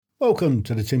Welcome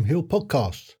to the Tim Hill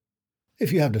Podcast.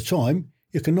 If you have the time,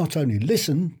 you can not only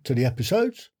listen to the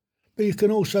episodes, but you can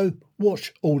also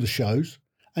watch all the shows,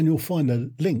 and you'll find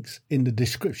the links in the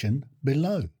description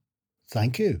below.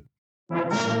 Thank you.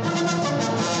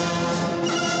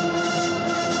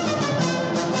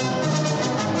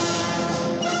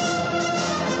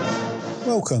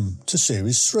 Welcome to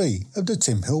Series 3 of the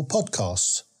Tim Hill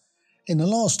Podcast. In the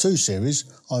last two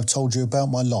series, I've told you about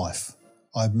my life.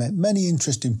 I've met many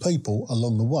interesting people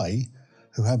along the way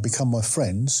who have become my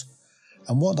friends,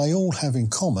 and what they all have in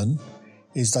common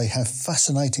is they have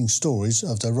fascinating stories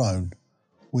of their own,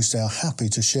 which they are happy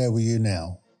to share with you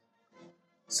now.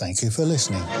 Thank you for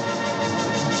listening.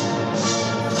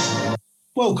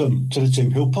 Welcome to the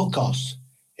Tim Hill Podcast.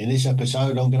 In this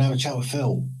episode, I'm going to have a chat with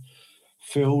Phil.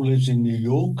 Phil lives in New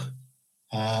York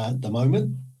at the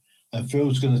moment, and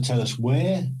Phil's going to tell us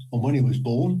where and when he was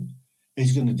born.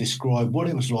 He's going to describe what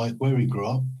it was like where he grew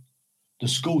up, the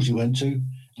schools he went to,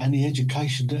 and the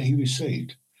education that he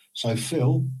received. So,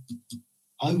 Phil,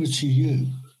 over to you.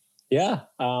 Yeah,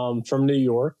 from New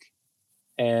York,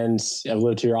 and I've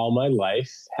lived here all my life,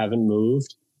 haven't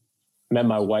moved. Met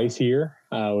my wife here,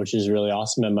 which is really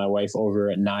awesome. Met my wife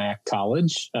over at Nyack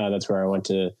College. That's where I went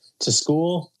to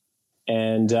school.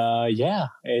 And yeah,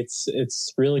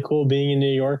 it's really cool being in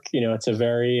New York. You know, it's a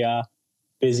very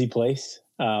busy place.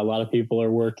 A lot of people are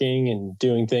working and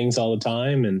doing things all the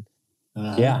time, and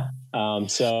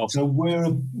So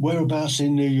whereabouts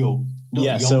in New York?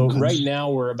 So right now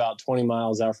we're about 20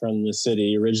 miles out from the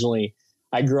city. Originally,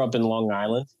 I grew up in Long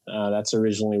Island. That's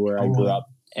originally where I grew up,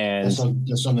 and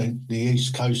that's on the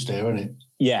East Coast there, isn't it?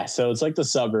 Yeah, so it's like the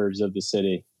suburbs of the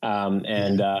city,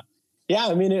 Yeah,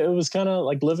 I mean, it was kind of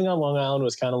like living on Long Island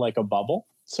was kind of like a bubble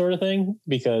sort of thing,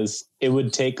 because it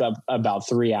would take up about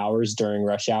 3 hours during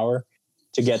rush hour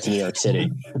to get to New York City,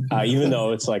 even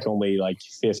though it's like only like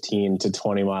 15 to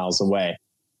 20 miles away.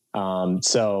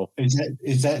 So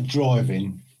is that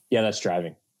driving? Yeah, that's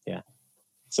driving. Yeah.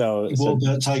 So what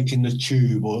about taking the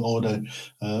tube or the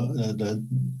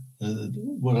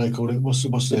what do they call it? What's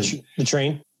the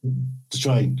train? The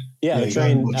train. Yeah, the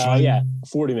train.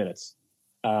 40 minutes.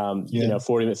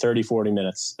 40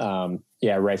 minutes.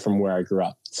 Right from where I grew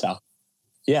up. So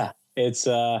yeah, it's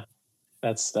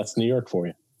that's New York for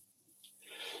you.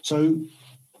 So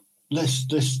let's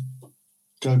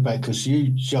go back, because you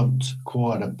jumped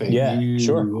quite a bit. Yeah,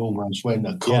 you almost went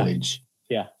to college.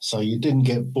 Yeah. So you didn't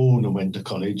get born and went to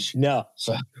college. No.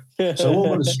 So what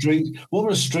were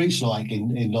the streets like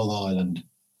in Long Island?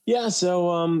 Yeah,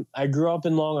 so I grew up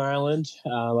in Long Island.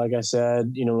 Like I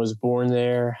said, was born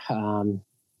there.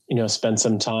 Spent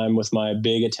some time with my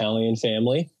big Italian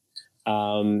family.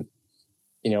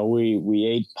 We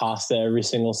ate pasta every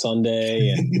single Sunday,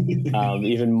 and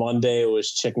even Monday it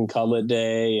was chicken cutlet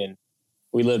day. And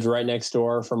we lived right next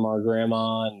door from our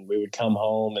grandma, and we would come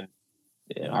home, and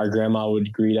our grandma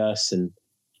would greet us, and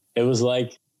it was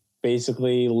like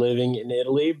basically living in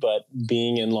Italy, but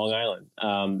being in Long Island.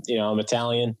 I'm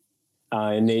Italian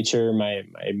in nature. My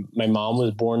mom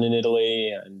was born in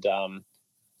Italy, and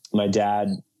my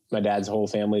dad's whole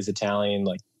family is Italian.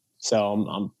 So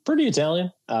I'm pretty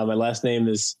Italian. My last name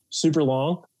is super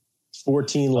long,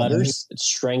 14 letters. It's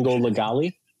Strango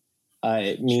Legali.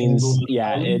 It means,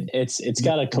 it's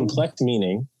got a complex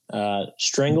meaning.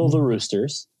 Strangle the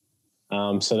roosters.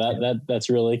 So that's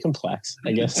really complex,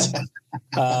 I guess.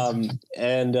 I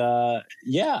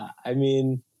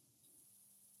mean,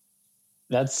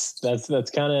 that's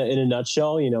kind of in a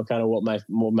nutshell, kind of what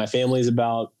my family's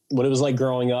about, what it was like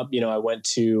growing up. I went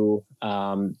to,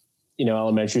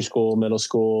 elementary school, middle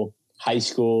school, high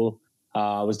school.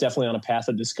 I was definitely on a path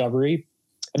of discovery.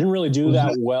 I didn't really do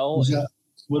that well.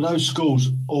 Were those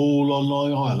schools all on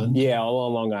Long Island? Yeah, all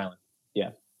on Long Island.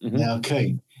 Yeah. Mm-hmm. Now,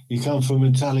 Kate, you come from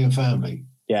an Italian family.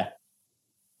 Yeah.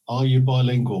 Are you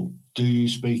bilingual? Do you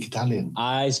speak Italian?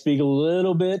 I speak a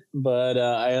little bit, but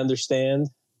I understand.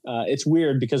 It's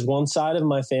weird because one side of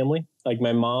my family, like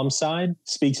my mom's side,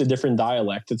 speaks a different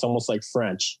dialect. It's almost like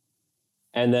French.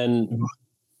 And then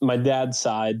my dad's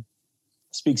side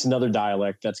speaks another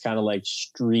dialect that's kind of like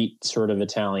street sort of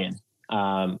Italian.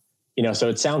 So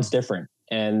it sounds different.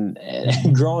 And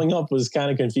growing up was kind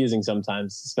of confusing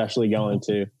sometimes, especially going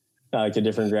to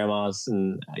different grandmas.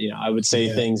 And, I would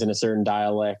say things in a certain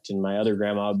dialect, and my other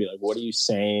grandma would be like, "What are you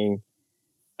saying?"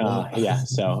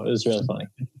 So it was really funny.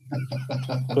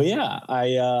 But yeah,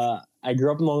 I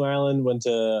grew up in Long Island, went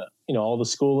to, all the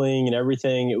schooling and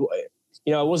everything.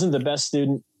 I wasn't the best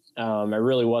student. I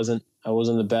really wasn't. I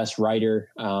wasn't the best writer.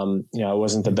 I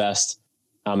wasn't the best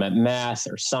at math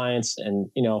or science. And,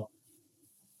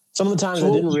 some of the times I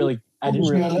didn't really have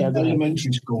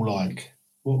elementary school like.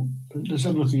 Well, let's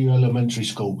have a look at your elementary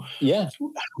school. Yeah.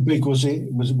 How big was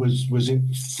it? Was it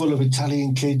full of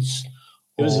Italian kids?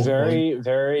 It was very,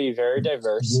 very, very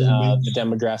diverse. The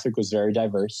demographic was very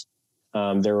diverse.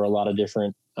 There were a lot of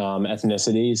different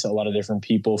ethnicities, a lot of different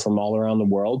people from all around the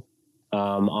world.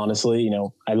 Honestly,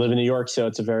 I live in New York, so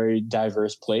it's a very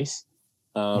diverse place.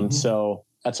 So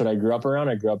that's what I grew up around.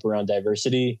 I grew up around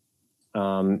diversity,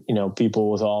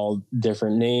 people with all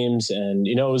different names, and,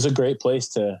 it was a great place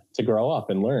to grow up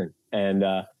and learn. And,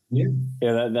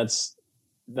 that's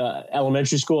the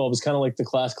elementary school. I was kind of like the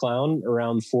class clown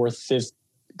around 4th, 5th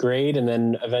grade. And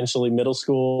then eventually middle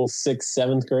school, 6th,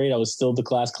 7th grade, I was still the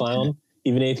class clown,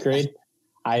 even 8th grade.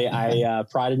 I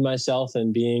prided myself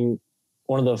in being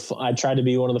I tried to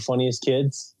be one of the funniest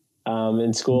kids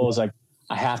in school. I was like,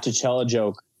 I have to tell a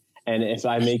joke. And if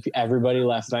I make everybody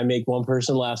laugh, if I make one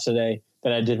person laugh today,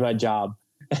 then I did my job.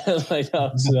 Like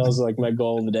that was like my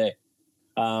goal of the day.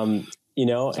 I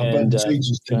bet the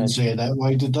teachers didn't see it that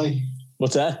way, did they?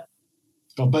 What's that?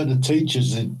 I bet the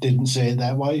teachers didn't see it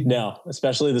that way. No,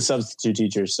 especially the substitute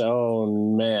teachers.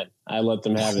 Oh man, I let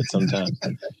them have it sometimes.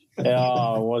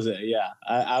 Oh, was it? Yeah,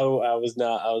 I was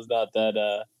not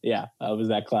that. I was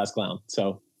that class clown.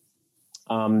 So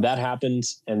that happened,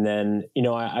 and then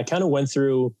I kind of went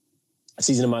through a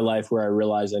season of my life where I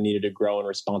realized I needed to grow in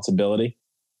responsibility.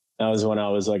 That was when I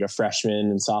was like a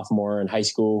freshman and sophomore in high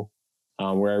school,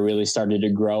 where I really started to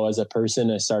grow as a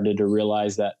person. I started to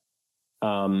realize that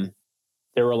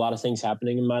there were a lot of things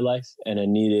happening in my life, and I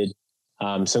needed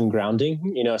some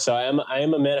grounding. So I am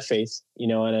a man of faith.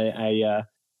 And I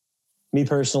me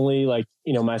personally, like,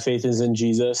 my faith is in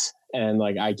Jesus, and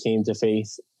like I came to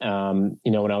faith,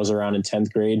 when I was around in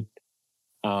 10th grade.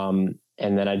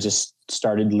 And then I just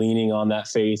started leaning on that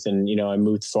faith, and, I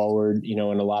moved forward, in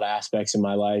a lot of aspects in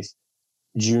my life.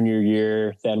 Junior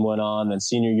year then went on, and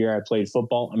senior year, I played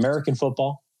football, American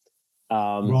football.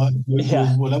 Right. We'll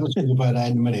have a talk about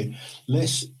that in a minute.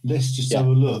 Let's just have a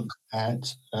look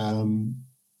at,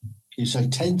 you say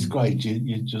 10th grade,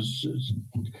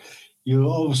 you're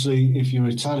obviously, if you're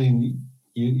Italian,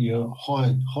 you're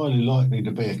highly likely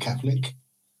to be a Catholic.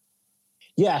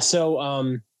 Yeah.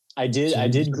 So, I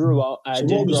did grow up.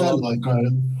 What was that like growing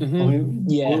up? Mm-hmm. I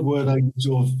mean, were they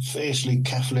sort of fiercely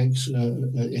Catholics,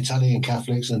 Italian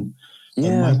Catholics, and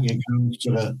make you go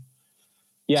to the?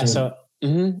 Yeah.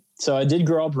 So I did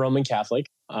grow up Roman Catholic,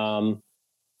 and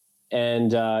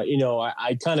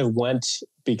I kind of went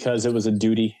because it was a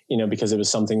duty, because it was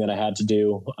something that I had to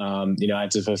do. I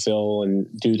had to fulfill and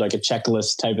do like a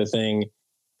checklist type of thing.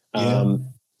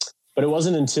 But it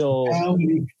wasn't until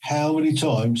how many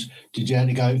times did you have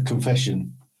to go to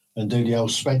confession and do the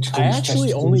old spectacles? I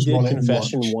actually only did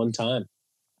confession one time.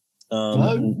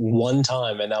 One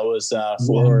time, and that was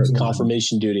for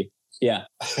confirmation duty. Yeah,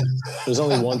 it was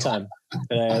only one time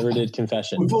that I ever did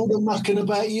confession. With all the mucking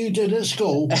about you did at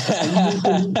school, and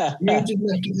you didn't have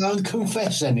to go and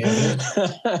confess any of it.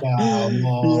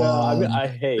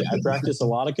 I practice a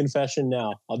lot of confession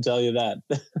now. I'll tell you that.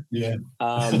 Yeah.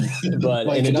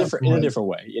 But in a different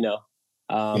way,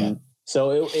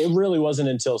 So it really wasn't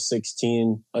until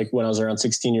 16, like when I was around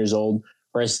 16 years old,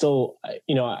 where I still,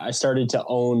 I started to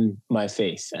own my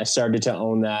faith. I started to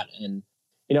own that, and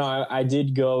I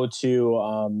did go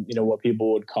to, what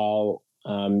people would call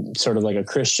sort of like a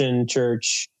Christian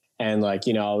church. And like,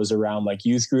 I was around like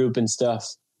youth group and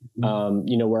stuff,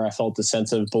 where I felt a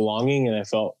sense of belonging, and I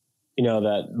felt,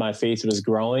 that my faith was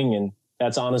growing. And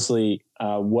that's honestly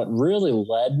what really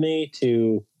led me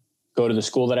to go to the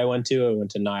school that I went to. I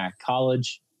went to Nyack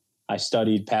College. I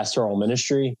studied pastoral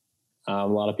ministry. A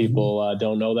lot of people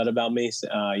don't know that about me.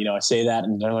 I say that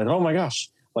and they're like, oh my gosh.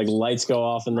 Like lights go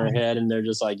off in their head, and they're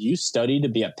just like, you studied to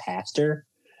be a pastor?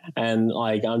 And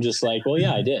like, I'm just like, well,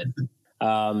 yeah, I did.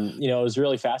 It was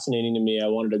really fascinating to me. I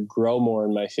wanted to grow more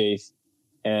in my faith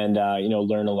and,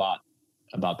 learn a lot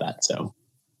about that. So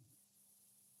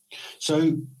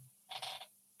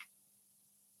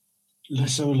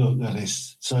let's have a look at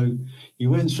this. So you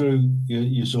went through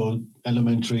your sort of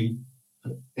elementary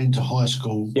into high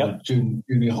school, like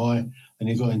junior high, and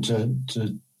you got into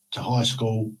high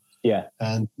school. Yeah.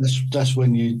 And that's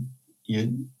when you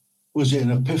was it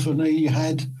an epiphany you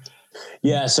had?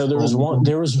 Yeah. So there was one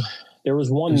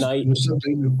night. Was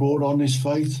something that brought on this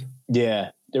faith? Yeah.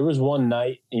 There was one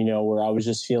night, where I was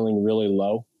just feeling really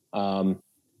low,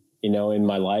 in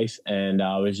my life. And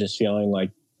I was just feeling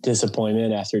like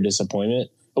disappointment after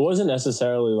disappointment. It wasn't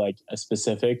necessarily like a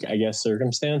specific, I guess,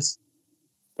 circumstance,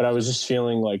 but I was just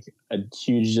feeling like a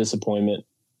huge disappointment.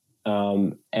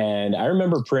 And I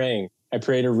remember praying. I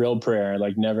prayed a real prayer.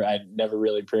 I never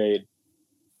really prayed.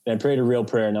 And I prayed a real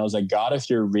prayer, and I was like, God, if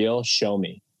you're real, show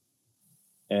me.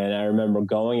 And I remember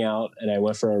going out and I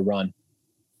went for a run.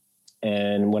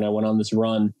 And when I went on this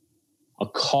run, a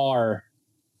car,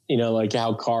 you know, like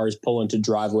how cars pull into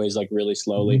driveways like really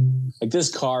slowly. Like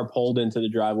this car pulled into the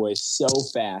driveway so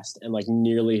fast and like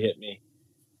nearly hit me.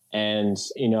 And,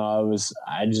 you know,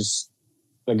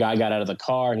 the guy got out of the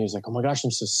car and he was like, "Oh my gosh,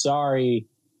 I'm so sorry."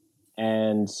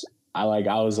 And I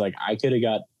was like, I could have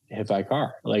got hit by a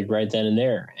car like right then and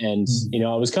there. And, you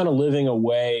know, I was kind of living a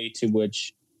way to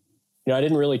which, you know, I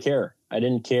didn't really care. I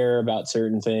didn't care about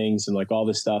certain things and like all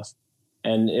this stuff.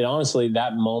 And it honestly,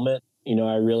 that moment, you know,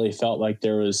 I really felt like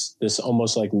there was this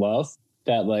almost like love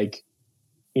that like,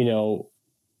 you know,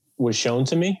 was shown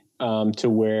to me, to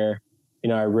where, you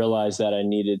know, I realized that I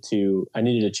needed to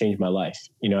change my life.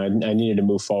 You know, I needed to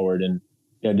move forward and,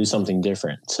 you know, do something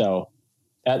different. So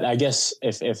I guess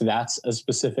if that's a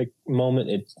specific moment,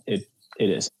 it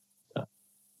is.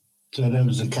 So that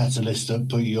was a catalyst that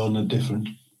put you on a different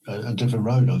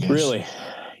road, I guess. Really?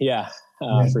 Yeah,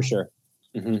 for sure.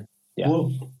 Mm-hmm. Yeah.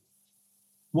 Well,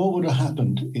 what would have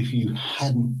happened if you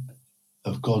hadn't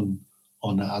have gone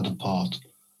on that other path?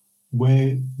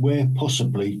 Where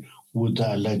possibly would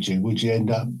that have led you? Would you end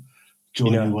up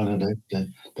joining one of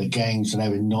the gangs and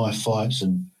having knife fights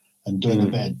and doing a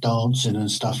bit of dancing and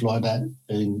stuff like that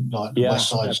in like the West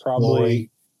Side Story?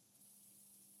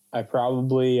 I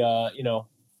probably, you know,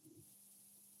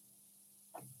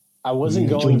 I wasn't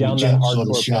going down that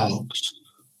hardcore path.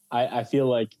 I feel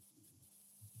like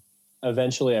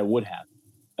eventually I would have.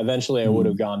 Eventually I would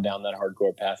have gone down that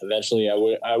hardcore path. Eventually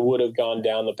I would have gone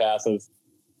down the path of,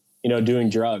 you know, doing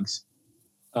drugs.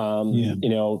 You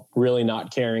know, really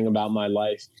not caring about my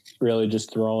life, really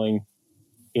just throwing,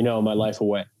 you know, my life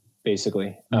away,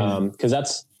 basically. Because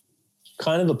that's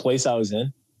kind of the place I was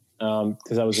in,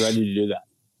 because I was ready to do that.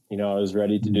 You know, I was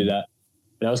ready to do that.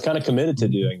 And I was kind of committed to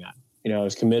doing that. You know, I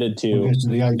was committed to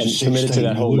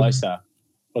that whole lifestyle.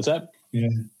 What's that? Yeah.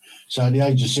 So at the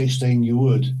age of 16, you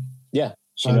would? Yeah.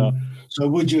 So, you know, so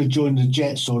would you have joined the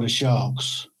Jets or the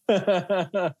Sharks? On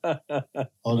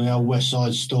the old West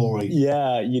Side Story.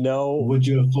 Yeah, you know. Would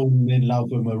you have fallen in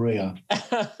love with Maria?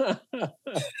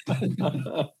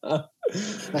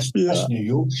 That's New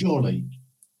York, surely.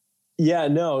 Yeah,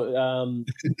 no.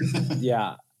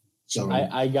 Yeah. Sorry.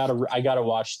 I gotta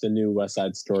watch the new West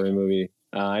Side Story movie.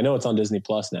 I know it's on Disney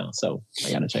Plus now, so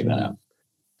I gotta check that out.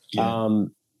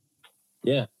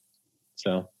 Yeah.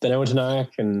 So then I went to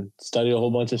Nyack and studied a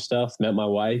whole bunch of stuff, met my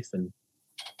wife, and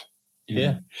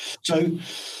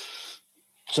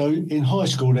So in high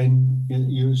school then,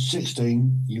 you're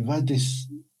 16, you've had this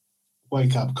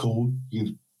wake-up call,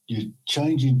 you're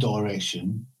changing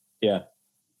direction. Yeah.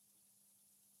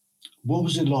 What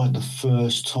was it like the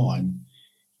first time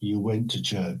you went to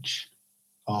church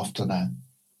after that?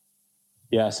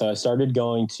 Yeah, so I started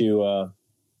going to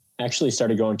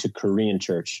Korean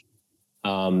church.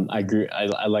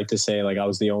 I like to say like I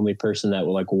was the only person that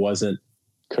like wasn't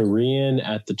Korean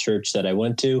at the church that I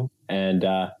went to, and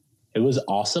it was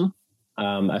awesome.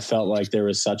 I felt like there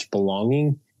was such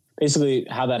belonging. Basically,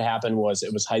 how that happened was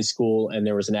it was high school, and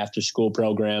there was an after-school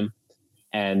program,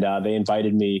 and they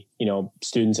invited me. You know,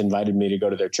 students invited me to go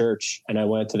to their church, and I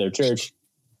went to their church,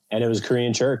 and it was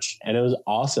Korean church, and it was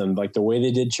awesome. Like the way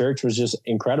they did church was just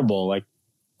incredible. Like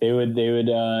they would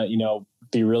you know,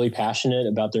 be really passionate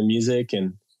about their music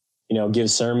and, you know,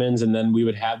 give sermons, and then we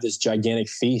would have this gigantic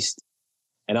feast.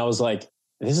 And I was like,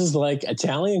 this is like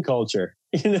Italian culture,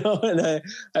 you know, and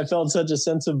I felt such a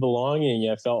sense of belonging.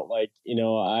 I felt like, you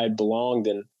know, I belonged,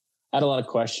 and I had a lot of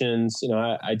questions. You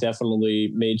know, I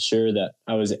definitely made sure that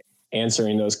I was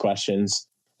answering those questions,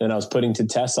 and I was putting to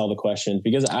test all the questions,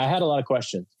 because I had a lot of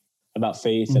questions about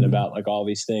faith and about like all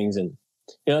these things. And,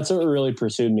 you know, that's what really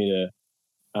pursued me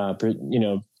to, you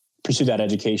know, pursue that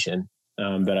education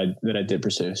that I did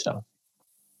pursue. So.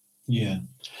 Yeah.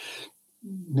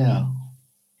 Now,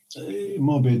 it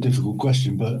might be a difficult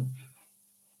question, but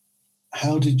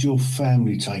how did your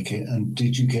family take it, and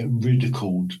did you get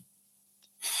ridiculed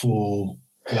for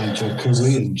going to a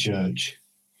Korean church?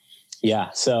 Yeah.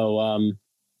 So,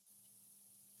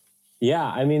 yeah,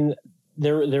 I mean,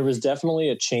 there was definitely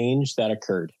a change that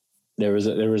occurred. There was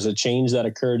a change that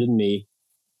occurred in me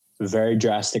very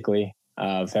drastically,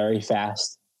 very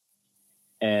fast.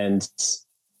 And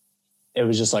it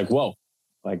was just like, whoa,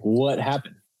 like what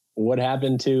happened? What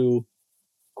happened to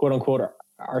quote unquote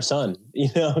our son, you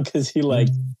know, because he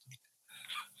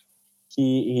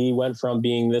went from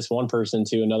being this one person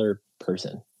to another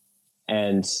person.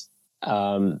 And,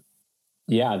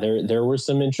 yeah, there were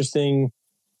some interesting,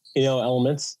 you know,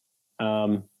 elements.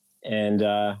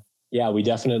 Yeah, we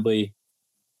definitely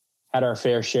had our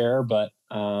fair share, but,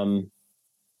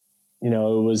 it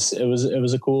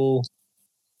was a cool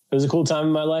time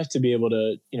in my life to be able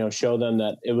to, show them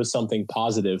that it was something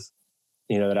positive,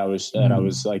 that I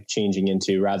was like changing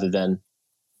into, rather than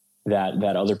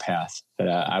that other path that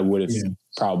I would have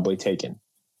probably taken.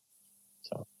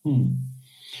 So. And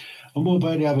what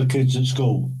about the other kids at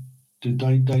school? Did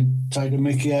they take the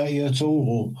mickey out of you at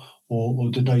all, or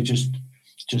did they just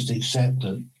accept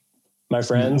that? My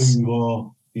friends, who you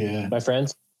are, yeah. My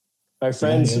friends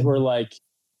were like,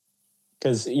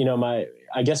 because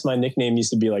I guess my nickname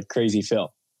used to be like Crazy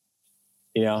Phil,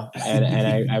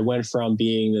 and I went from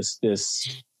being this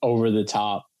over the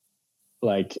top,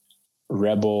 like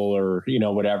rebel or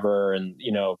whatever, and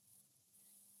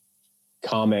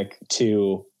comic,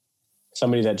 to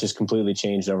somebody that just completely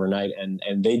changed overnight, and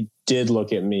they did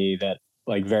look at me that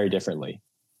like very differently.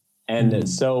 And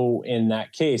so in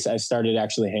that case, I started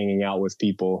actually hanging out with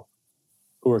people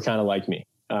who were kind of like me.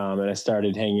 And I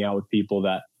started hanging out with people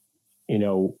that,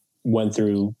 went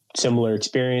through similar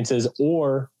experiences,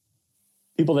 or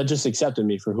people that just accepted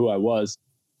me for who I was,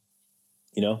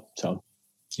 so.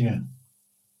 Yeah.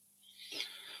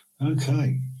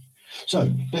 Okay.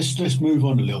 So let's move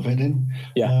on a little bit then.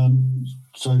 Yeah.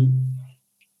 So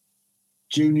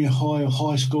junior high or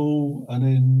high school, and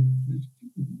then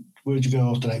where'd you go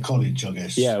after that? College, I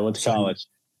guess. Yeah, I went to college.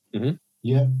 Mm-hmm.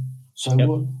 Yeah. So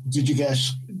what did you get?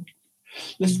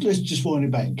 Let's just wind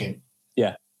it back and get.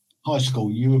 Yeah. High school,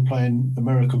 you were playing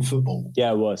American football.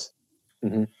 Yeah, I was.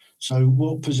 Mm-hmm. So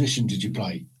what position did you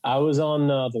play? I was on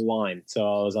the line. So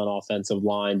I was on offensive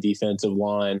line, defensive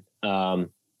line. I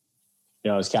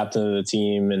was captain of the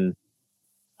team, and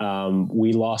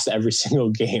we lost every single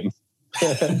game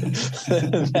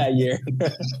that year.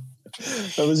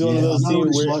 It was one of those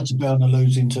teams where it's about a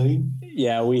losing team.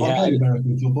 Yeah, I played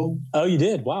American football. Oh, you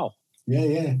did? Wow.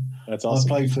 Yeah. That's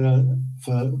awesome. I played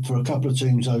for a couple of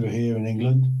teams over here in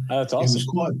England. Oh, that's awesome. It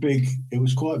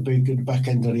was quite big at the back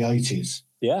end of the 80s.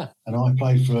 Yeah. And I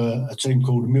played for a team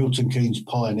called Milton Keynes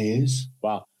Pioneers.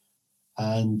 Wow.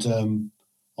 And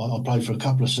I played for a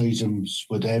couple of seasons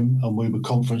with them, and we were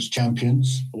conference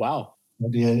champions. Wow.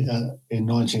 In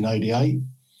 1988.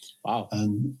 Wow.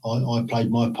 And I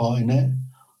played my part in that.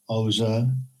 I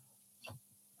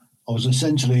was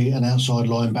essentially an outside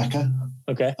linebacker.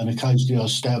 Okay. And occasionally I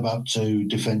step up to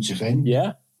defensive end.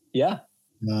 Yeah.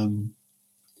 And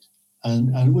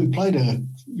we played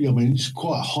it's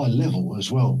quite a high level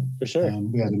as well. For sure.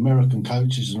 We had American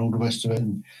coaches and all the rest of it.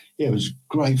 And it was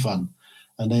great fun.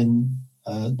 And then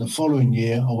the following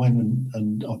year I went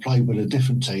and I played with a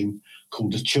different team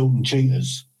called the Chiltern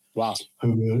Cheetahs. Wow.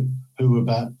 Who were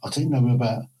about, I think they were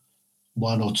about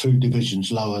one or two divisions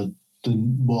lower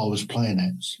than what I was playing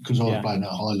at, because I was playing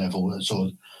at a high level, at sort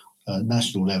of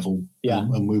national level. Yeah.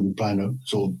 And we were playing at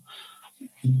sort of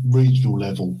regional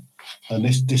level. And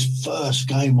this first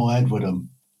game I had with them,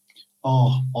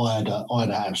 I had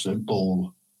an absolute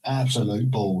ball. I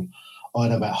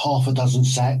had about half a dozen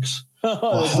sacks.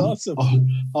 Oh, that's awesome.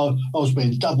 I was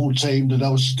being double teamed, and I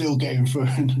was still getting through.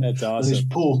 That's awesome. And this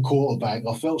poor quarterback,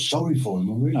 I felt sorry for him.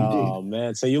 I really did. Oh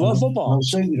man! So you love football? I was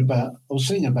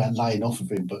thinking about laying off of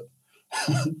him, but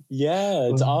yeah,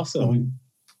 it's awesome. I mean,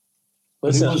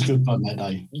 listen, it was good fun that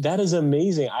day. That is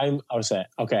amazing. I would say,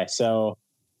 okay, so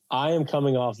I am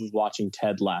coming off of watching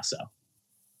Ted Lasso,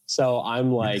 so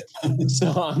I'm like,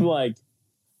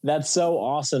 that's so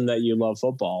awesome that you love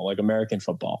football, like American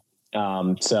football.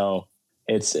 So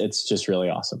it's just really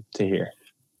awesome to hear.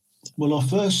 Well, I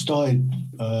first started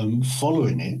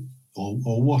following it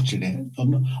or watching it.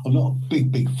 I'm not a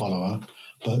big follower,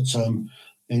 but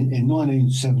in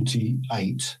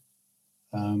 1978,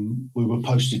 we were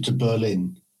posted to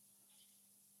Berlin.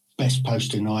 Best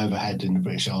posting I ever had in the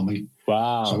British Army.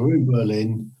 Wow! So we were in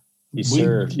Berlin. You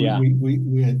served, yeah.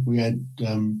 We had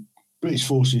British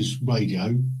Forces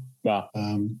radio. Wow!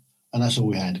 And that's all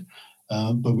we had.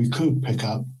 But we could pick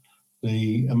up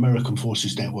the American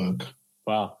Forces Network.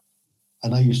 Wow.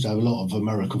 And they used to have a lot of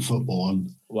American football on.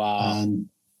 Wow. And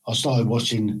I started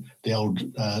watching the old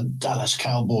Dallas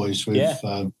Cowboys with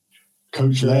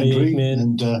Coach Landry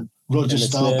and Roger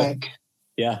Staubach.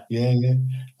 Yeah. Yeah.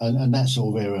 And that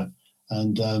sort of era.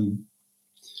 And I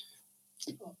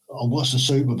watched the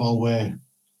Super Bowl where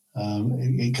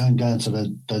it came down to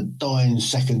the dying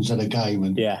seconds of the game,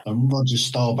 and Roger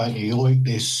Staubach, he oinked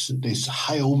this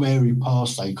Hail Mary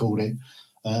pass, they called it,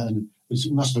 and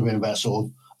it must have been about sort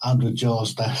of 100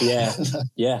 yards down.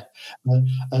 Yeah. And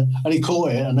he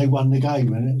caught it, and they won the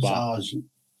game. And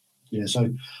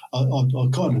so I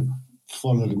kind of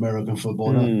followed American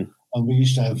football, and we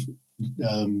used to have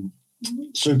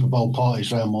Super Bowl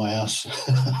parties around my house.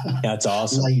 That's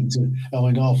awesome.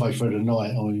 Halfway through the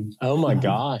night. Oh my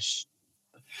gosh.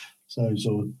 So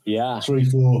sort of Yeah. 3,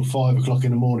 4, 5 o'clock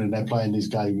in the morning, they're playing this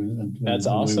game. And That's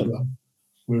awesome.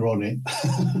 We're on it.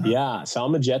 Yeah. So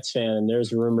I'm a Jets fan, and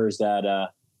there's rumors that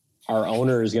our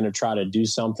owner is going to try to do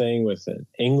something with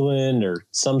England or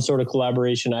some sort of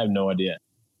collaboration. I have no idea.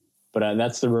 But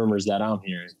that's the rumors that I'm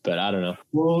hearing. But I don't know.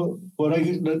 Well,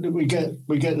 we get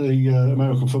the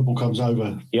American football comes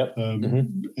over. Yep.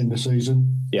 In the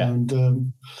season. Yeah.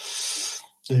 And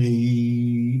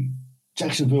the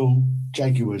Jacksonville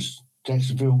Jaguars.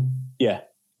 Yeah.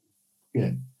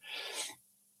 Yeah.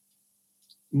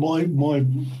 My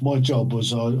job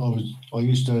was I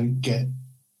used to get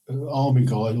army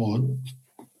guys or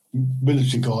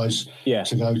military guys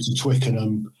to go to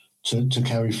Twickenham to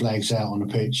carry flags out on the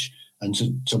pitch, and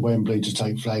to Wembley to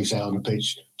take flags out on the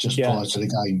pitch just prior to the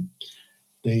game.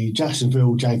 The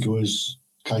Jacksonville Jaguars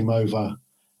came over,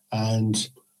 and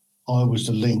I was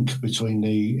the link between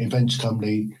the events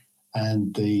company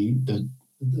and the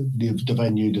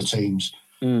venue, the teams.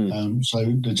 So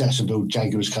the Jacksonville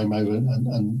Jaguars came over,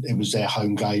 and it was their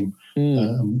home game.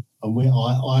 And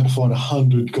I had to find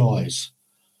 100 guys,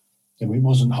 and it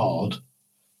wasn't hard.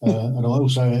 And I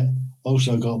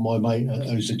also got my mate,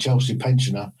 who's a Chelsea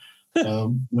pensioner,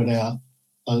 went out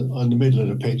in the middle of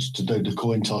the pitch to do the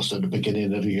coin toss at the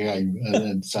beginning of the game,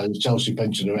 and so the Chelsea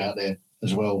pensioner out there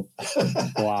as well.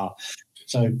 Wow!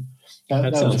 So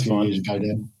that was a few years ago.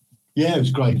 Then, yeah, it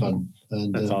was great fun.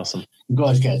 And that's awesome. You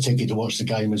guys get a ticket to watch the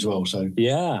game as well. So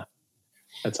yeah,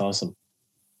 that's awesome.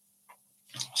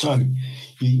 So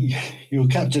you were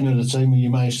captain of the team, and you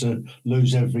managed to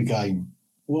lose every game.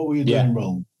 What were you doing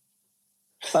wrong?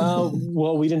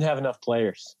 Well, we didn't have enough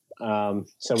players. So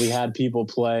we had people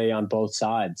play on both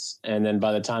sides. And then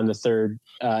by the time the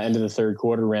end of the third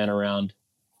quarter ran around,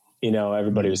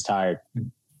 everybody was tired.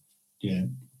 Yeah.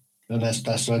 And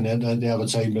that's when the other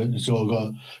team sort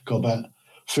of got about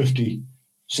 50,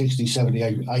 60, 70,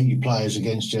 80 players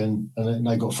against you, and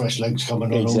they got fresh legs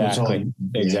coming on all the time.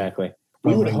 Exactly. Yeah.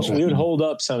 We would hold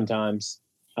up sometimes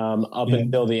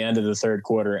until the end of the third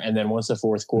quarter. And then once the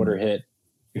fourth quarter hit,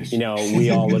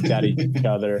 we all looked at each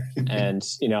other, and,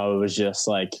 it was just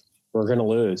like, we're going to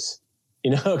lose,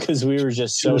 because we were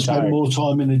just so tired. Spend more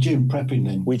time in the gym prepping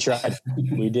then. We tried.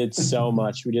 We did so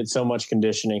much. We did so much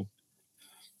conditioning.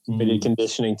 We did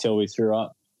conditioning till we threw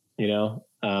up, yeah.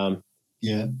 And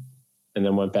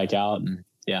then went back out, and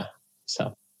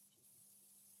So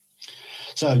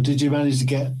did you manage to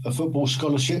get a football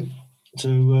scholarship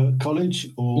to college?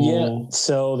 Or? Yeah,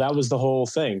 so that was the whole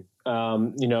thing.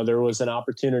 There was an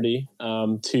opportunity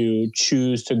to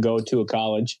choose to go to a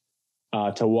college,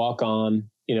 to walk on,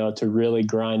 to really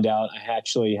grind out. I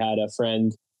actually had a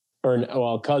friend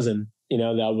a cousin,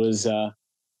 that was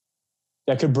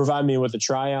that could provide me with a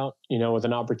tryout, with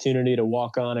an opportunity to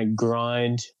walk on and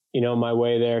grind, my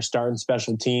way there, starting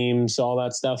special teams, all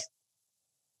that stuff.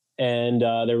 And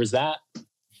there was that,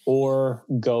 or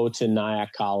go to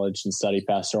Nyack College and study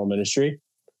pastoral ministry.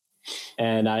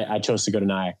 And I chose to go to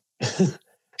Nyack.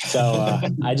 So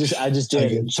I just did. So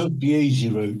you took the easy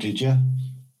route, did you?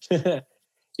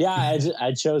 Yeah,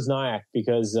 I chose Nyack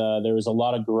because there was a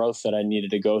lot of growth that I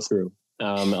needed to go through,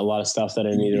 a lot of stuff that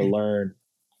I needed to learn,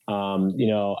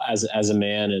 as a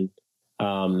man, and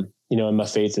in my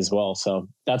faith as well. So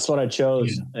that's what I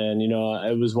chose, and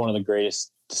it was one of the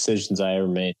greatest decisions I ever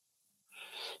made.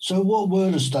 So what were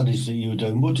the studies that you were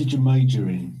doing? What did you major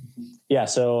in? Yeah,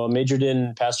 so I majored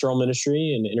in pastoral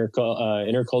ministry and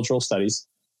intercultural studies,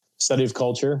 study of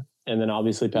culture, and then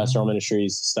obviously pastoral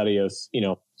ministries, study of,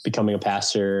 becoming a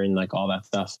pastor and like all that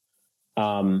stuff.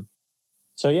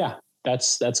 So yeah,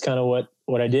 that's kind of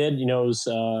what I did. It was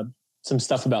some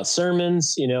stuff about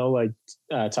sermons,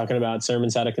 talking about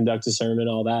sermons, how to conduct a sermon,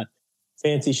 all that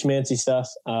fancy schmancy stuff.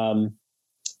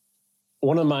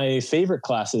 One of my favorite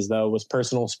classes, though, was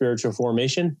personal spiritual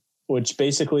formation, which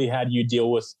basically had you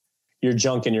deal with your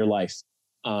junk in your life.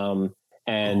 What,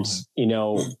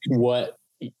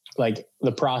 like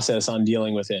the process on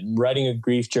dealing with it, and writing a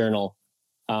grief journal.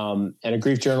 And a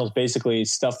grief journal is basically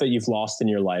stuff that you've lost in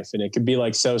your life. And it could be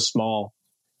like so small,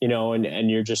 and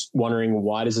you're just wondering,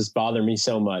 why does this bother me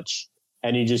so much?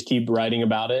 And you just keep writing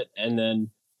about it. And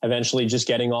then eventually just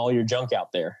getting all your junk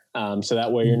out there. So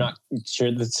that way you're not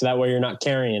sure that, so that way you're not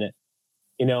carrying it,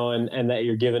 and that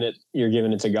you're giving it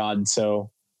to God.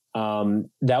 So,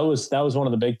 that was one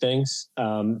of the big things.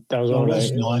 That was one of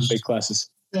the big classes.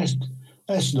 That's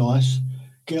nice.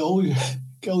 Get all your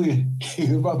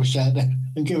rubbish out there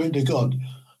and give it to God.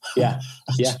 Yeah.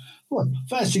 Yeah. Well,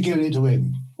 first you're giving it to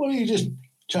him. Why don't you just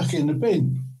chuck it in the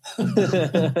bin?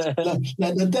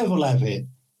 let the devil have it.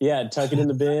 Yeah. Tuck it in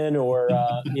the bin, or,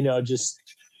 just,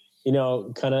 kind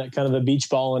of the beach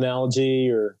ball analogy,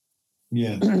 or,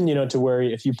 Yeah. To where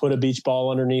if you put a beach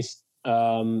ball underneath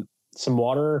some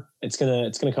water, it's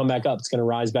gonna come back up. It's gonna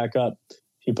rise back up.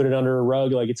 If you put it under a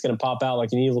rug, like it's gonna pop out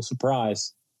like an evil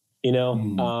surprise.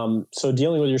 So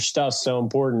dealing with your stuff's so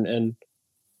important, and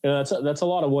that's a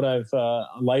lot of what I've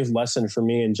life lesson for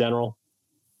me in general.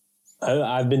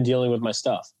 I've been dealing with my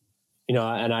stuff,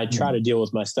 and I try to deal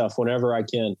with my stuff whenever I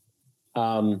can.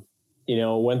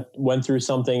 Went through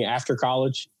something after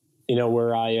college,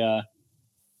 where I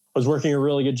was working a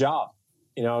really good job.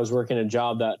 I was working a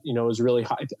job that, was really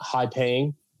high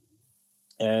paying,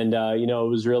 and, it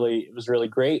was really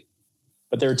great,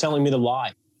 but they were telling me to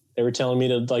lie. They were telling me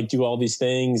to like do all these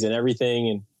things and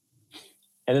everything.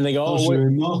 And then they go, so you're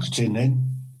in marketing then?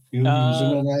 You was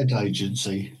in an ad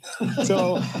agency.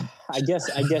 So I guess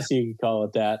you could call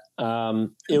it that.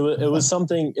 It was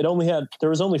something, there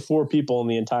was only 4 people in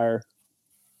the entire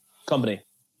company.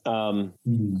 And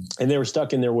they were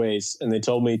stuck in their ways, and they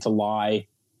told me to lie.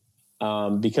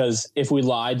 Because if we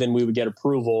lied, then we would get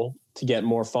approval to get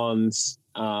more funds,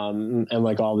 and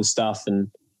like all this stuff.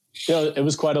 And, it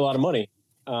was quite a lot of money.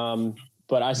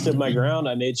 But I stood my ground.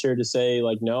 I made sure to say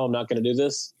like, no, I'm not going to do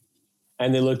this.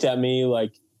 And they looked at me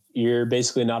like, you're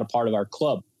basically not a part of our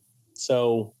club.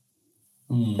 So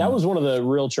that was one of the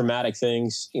real traumatic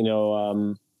things,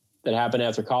 that happened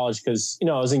after college. Cause,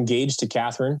 I was engaged to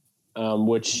Catherine,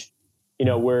 which,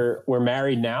 we're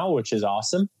married now, which is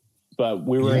awesome. But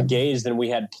we were engaged, and we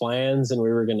had plans, and we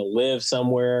were going to live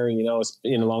somewhere,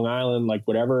 in Long Island, like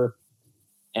whatever.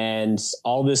 And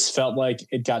all this felt like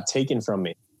it got taken from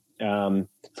me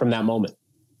from that moment.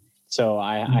 So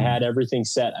I had everything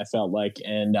set, I felt like,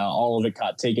 and all of it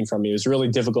got taken from me. It was a really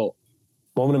difficult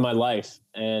moment in my life.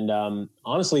 And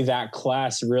honestly, that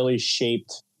class really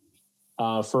shaped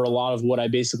for a lot of what I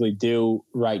basically do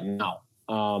right now.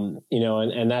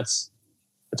 And that's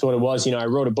what it was. I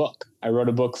wrote a book. I wrote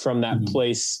a book from that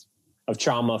place of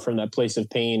trauma, from that place of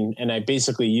pain. And I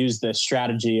basically used the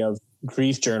strategy of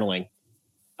grief journaling.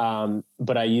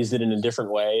 But I used it in a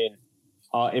different way, and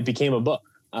it became a book.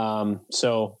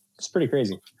 So it's pretty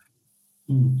crazy.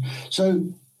 So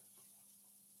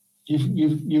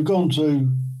you've gone to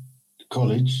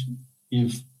college,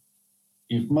 you've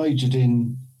majored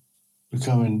in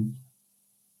becoming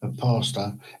a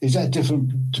pastor. Is that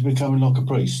different to becoming like a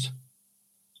priest?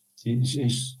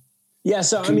 Yeah.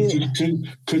 So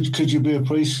could you be a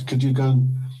priest? Could you go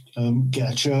and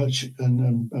get a church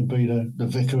and be the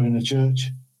vicar in a church,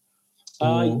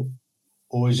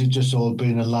 or is it just all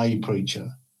being a lay preacher?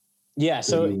 Yeah.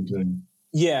 So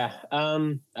yeah.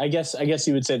 I guess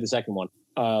you would say the second one.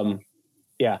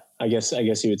 Yeah. I guess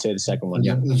you would say the second one.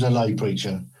 Yeah. As a lay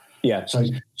preacher. Yeah.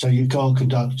 So you can't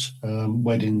conduct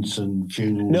weddings and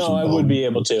funerals. No, I would be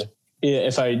able to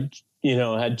if I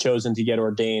had chosen to get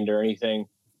ordained or anything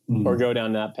or go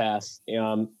down that path.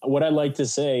 What I like to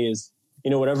say is,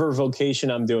 whatever vocation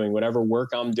I'm doing, whatever work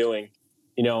I'm doing,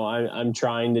 I'm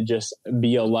trying to just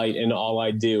be a light in all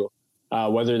I do,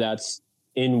 whether that's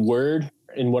in word,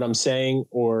 in what I'm saying,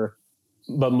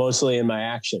 but mostly in my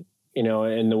action,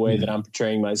 in the way that I'm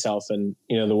portraying myself, and,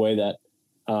 the way that,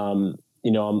 I'm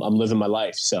living my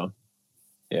life. So,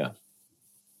 yeah.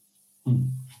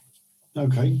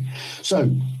 Okay. So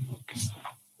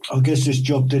I guess this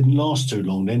job didn't last too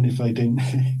long then, if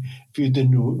you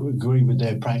didn't agree with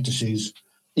their practices.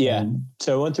 Yeah.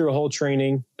 So I went through a whole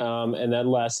training, and that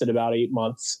lasted about 8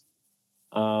 months.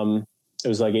 It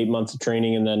was like 8 months of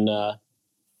training, and then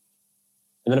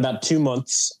about 2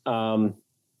 months, or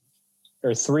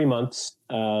 3 months.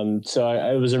 So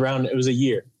it was a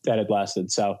year that it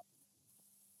lasted. So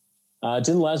it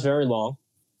didn't last very long,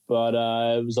 but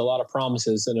it was a lot of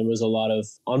promises, and it was a lot of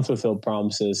unfulfilled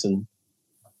promises. And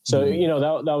so,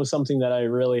 that was something that I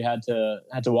really had to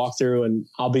walk through. And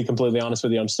I'll be completely honest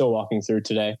with you, I'm still walking through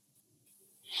today.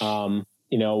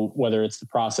 Whether it's the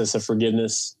process of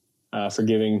forgiveness,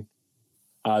 forgiving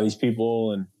these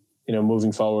people, and,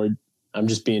 moving forward, I'm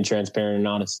just being transparent and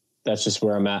honest. That's just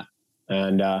where I'm at.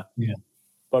 And,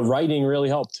 but writing really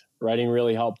helped. Writing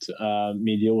really helped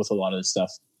me deal with a lot of this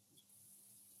stuff.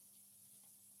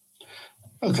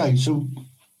 Okay. So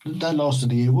that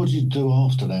lasted a year. What did you do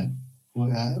after that?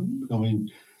 I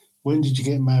mean, when did you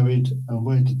get married, and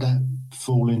where did that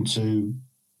fall into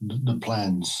the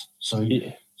plans? So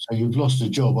you've lost a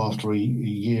job after a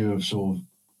year of sort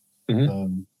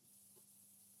of,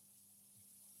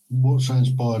 what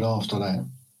transpired after that?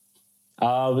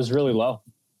 I was really low,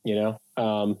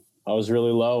 I was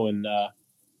really low, and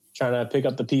trying to pick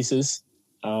up the pieces,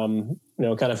 kind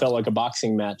of felt like a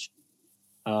boxing match,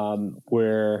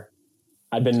 where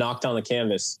I'd been knocked on the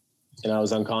canvas and I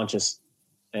was unconscious,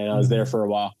 and I was there for a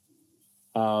while.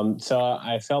 So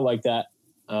I felt like that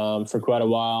for quite a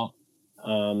while.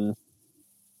 And,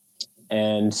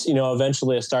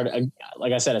 eventually I started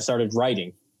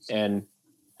writing, and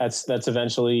that's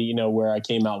eventually, where I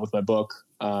came out with my book.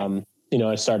 I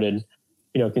started,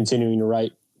 continuing to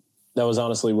write. That was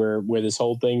honestly where this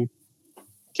whole thing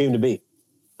came to be.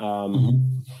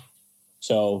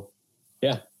 So,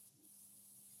 yeah.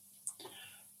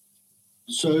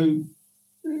 So,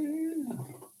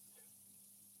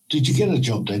 did you get a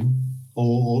job then,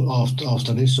 or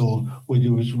after this, or when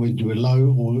you were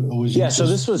low, or was it? Yeah. So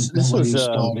this was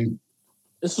starting?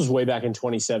 This was way back in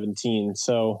 2017.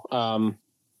 So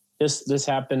this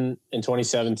happened in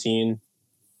 2017.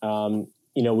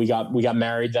 We got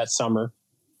married that summer,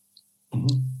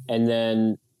 and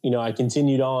then I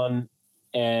continued on,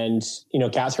 and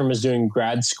Catherine was doing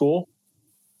grad school.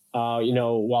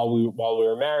 While we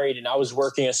were married, and I was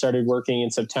working. I started working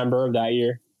in September of that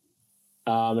year,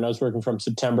 and I was working from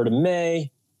September to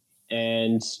May,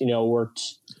 and worked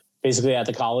basically at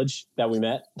the college that we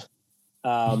met,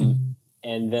 and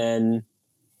then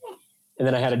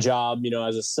I had a job,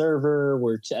 as a server.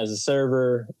 Worked as a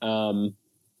server, and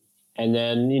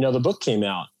then the book came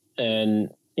out, and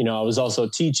I was also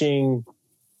teaching.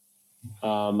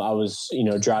 I was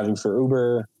driving for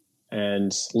Uber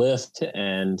and Lyft,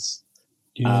 and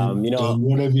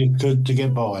whatever you could to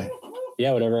get by.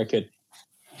 Yeah, whatever I could.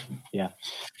 Yeah.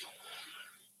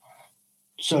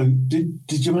 So did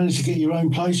you manage to get your own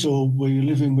place, or were you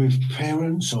living with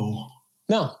parents, or?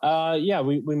 No. Yeah,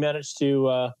 we managed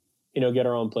to get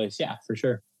our own place. Yeah, for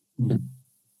sure.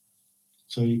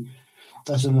 So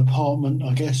that's an apartment,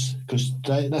 I guess, because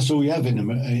that's all you have in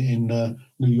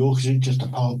New York. Is it just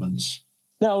apartments?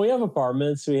 No, we have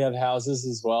apartments. We have houses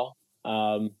as well.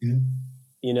 But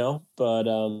it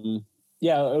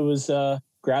was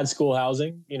grad school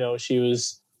housing. She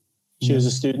was a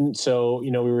student, so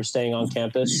we were staying on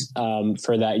campus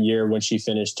for that year when she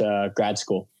finished grad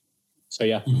school. So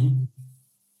yeah.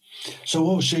 So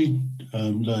what was she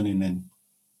learning then?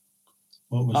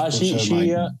 What was she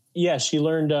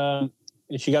learned.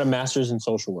 She got a master's in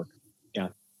social work. Yeah.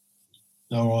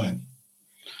 All right.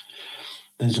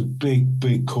 There's a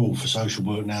big call for social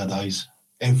work nowadays,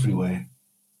 everywhere.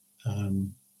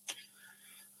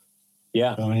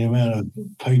 Yeah. I mean, the amount of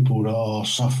people that are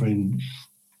suffering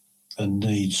and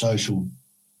need social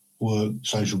work,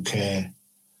 social care.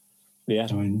 Yeah.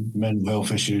 I mean, mental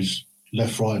health issues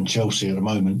left, right, and Chelsea at the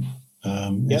moment.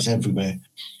 It's everywhere.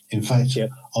 In fact,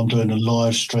 I'm doing a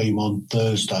live stream on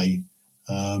Thursday,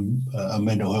 a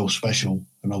mental health special,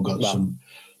 and I've got some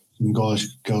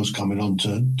girls coming on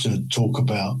to talk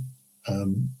about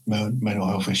mental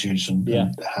health issues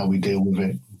and how we deal with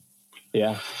it.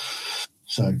 Yeah.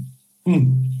 So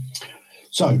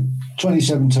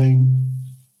 2017,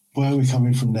 where are we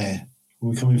coming from there? Are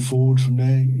we coming forward from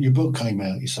there? Your book came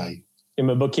out, you say? Yeah,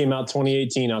 my book came out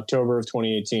October of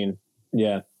 2018.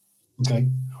 Yeah. Okay.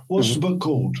 What's the book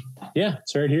called? Yeah,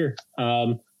 it's right here.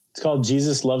 It's called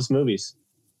Jesus Loves Movies.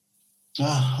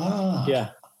 Aha. Yeah.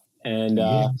 And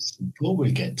before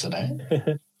we get to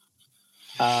that.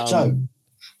 So,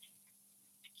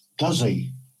 does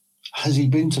he? Has he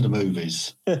been to the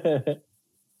movies?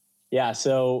 Yeah.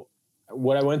 So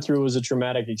what I went through was a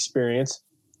traumatic experience,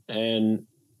 and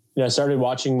I started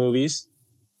watching movies,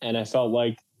 and I felt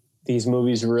like these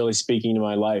movies were really speaking to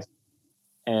my life.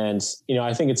 And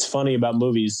I think it's funny about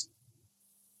movies.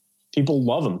 People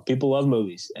love them. People love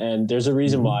movies, and there's a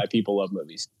reason why people love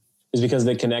movies. Is because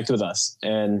they connect with us.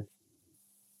 And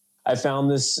I found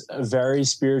this very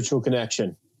spiritual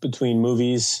connection between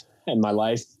movies and my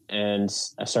life, and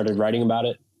I started writing about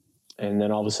it. And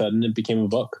then all of a sudden it became a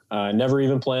book. I never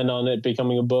even planned on it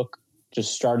becoming a book,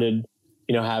 just started,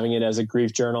 having it as a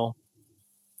grief journal.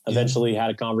 Eventually had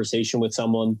a conversation with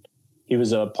someone. He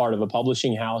was a part of a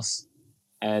publishing house,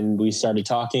 and we started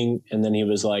talking, and then he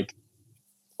was like,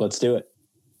 let's do it.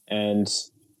 And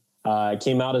it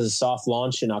came out as a soft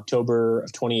launch in October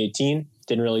of 2018.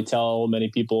 Didn't really tell many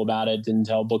people about it. Didn't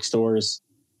tell bookstores.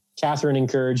 Catherine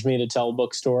encouraged me to tell a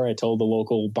bookstore. I told the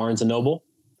local Barnes & Noble.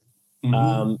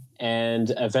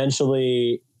 And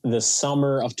eventually, the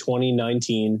summer of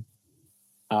 2019,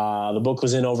 the book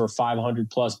was in over 500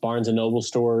 plus Barnes & Noble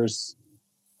stores.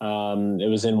 It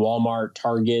was in Walmart,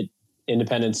 Target,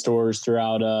 independent stores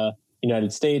throughout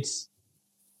United States.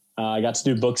 I got to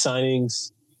do book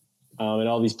signings. In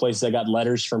all these places, I got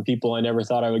letters from people I never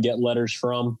thought I would get letters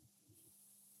from.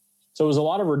 So it was a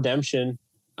lot of redemption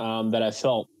that I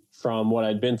felt from what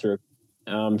I'd been through,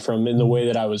 from in the way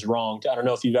that I was wronged. I don't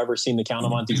know if you've ever seen The Count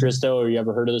of Monte Cristo, or you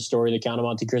ever heard of the story, The Count of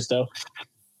Monte Cristo?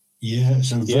 Yeah,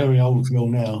 it's a very old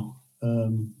film now.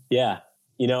 Yeah.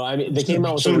 You know, I mean, they came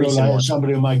out with a Sooner or recent later, one.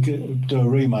 somebody will do a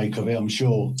remake of it, I'm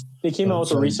sure. They came out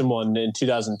with a recent one in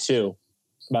 2002,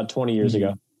 about 20 years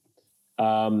ago.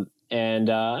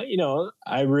 You know,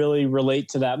 I really relate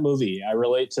to that movie. I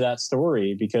relate to that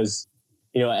story because,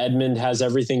 you know, Edmund has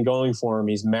everything going for him.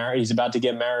 He's married. He's about to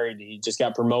get married. He just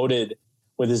got promoted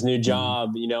with his new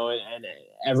job, you know, and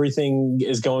everything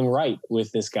is going right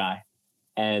with this guy.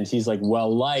 And he's like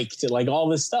well-liked, like all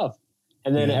this stuff.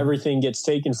 And then everything gets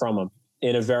taken from him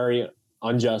in a very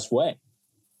unjust way.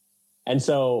 And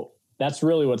so that's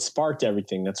really what sparked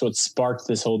everything. That's what sparked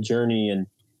this whole journey. And,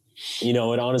 you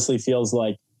know, it honestly feels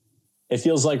like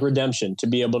redemption to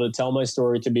be able to tell my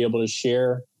story, to be able to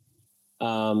share,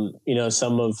 you know,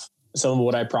 some of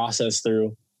what I processed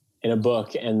through in a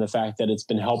book. And the fact that it's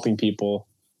been helping people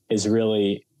is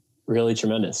really, really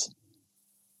tremendous.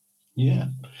 Yeah.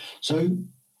 So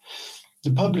the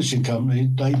publishing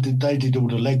company, they did all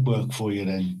the legwork for you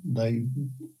then.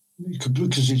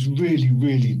 Because it's really,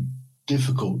 really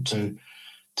difficult to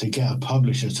get a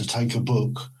publisher to take a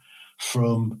book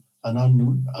from an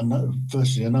unknown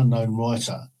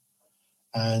writer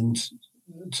and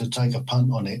to take a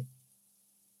punt on it.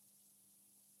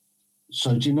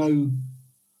 So do you know,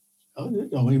 I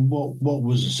mean, what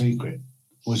was the secret?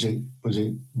 Was it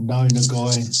knowing a guy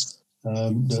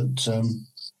that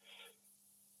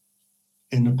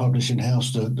in the publishing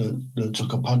house that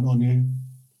took a punt on you?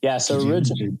 Yeah. So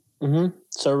originally,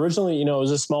 you know, it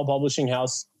was a small publishing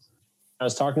house. I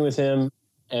was talking with him,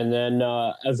 and then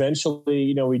eventually,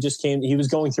 you know, he was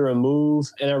going through a move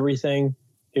and everything.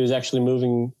 He was actually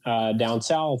moving down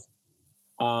south.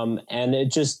 And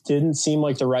it just didn't seem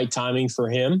like the right timing for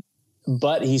him,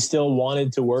 but he still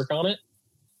wanted to work on it.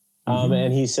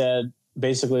 And he said,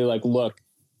 basically, like, look,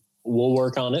 we'll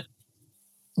work on it,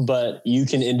 but you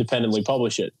can independently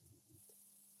publish it.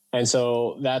 And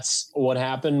so that's what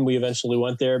happened. We eventually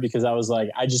went there because I was like,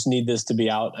 I just need this to be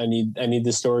out. I need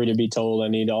this story to be told. I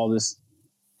need all this.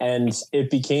 And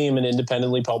it became an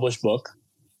independently published book.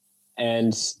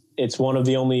 And it's one of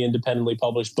the only independently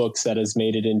published books that has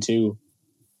made it into,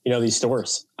 you know, these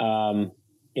stores,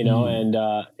 you know, and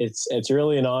it's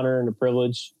really an honor and a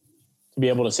privilege to be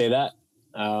able to say that.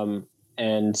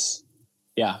 And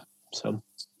yeah,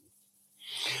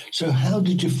 So how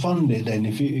did you fund it then?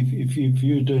 If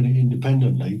you're doing it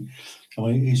independently, I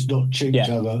mean, it's not cheap to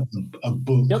have a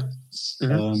book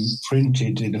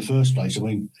printed in the first place. I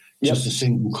mean, just a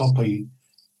single copy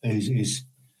is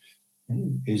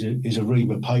a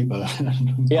ream of paper.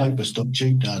 Paper's not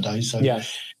cheap nowadays. So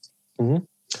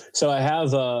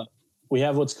So we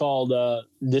have what's called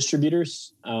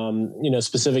distributors, you know,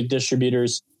 specific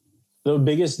distributors. The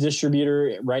biggest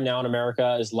distributor right now in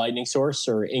America is Lightning Source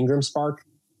or Ingram Spark.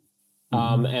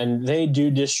 And they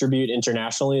do distribute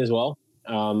internationally as well.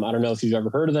 I don't know if you've ever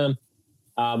heard of them,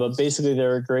 but basically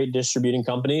they're a great distributing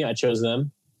company. I chose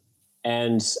them.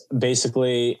 And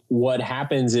basically what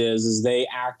happens is they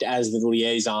act as the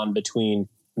liaison between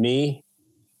me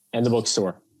and the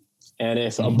bookstore. And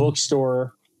if a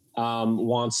bookstore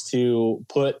wants to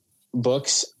put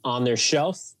books on their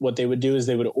shelf, what they would do is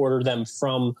they would order them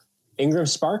from Ingram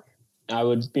Spark. I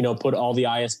would, you know, put all the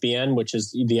ISBN, which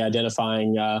is the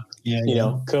identifying, you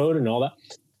know, code and all that.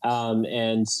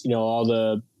 And, you know, all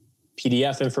the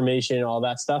PDF information, all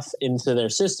that stuff into their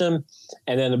system.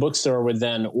 And then the bookstore would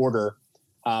then order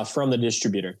from the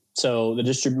distributor. So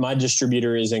my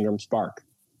distributor is Ingram Spark,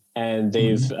 and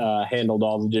they've handled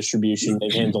all the distribution.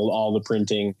 They've handled all the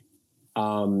printing.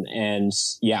 So.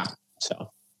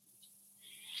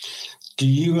 Do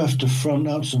you have to front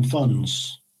up some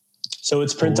funds? So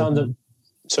it's print on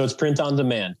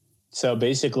demand. So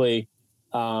basically,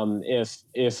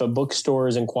 if a bookstore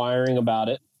is inquiring about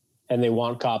it and they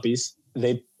want copies,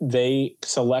 they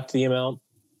select the amount,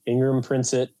 Ingram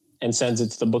prints it and sends it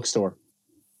to the bookstore.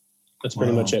 That's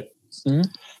pretty much it.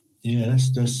 Yeah,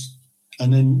 that's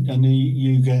and then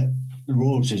you get the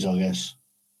royalties, I guess.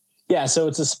 Yeah, so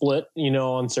it's a split, you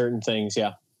know, on certain things.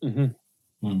 Yeah,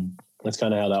 that's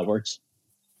kind of how that works.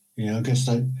 Yeah, I guess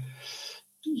that.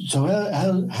 So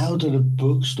how do the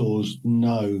bookstores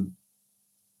know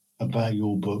about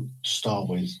your book to start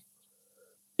with?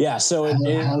 Yeah, so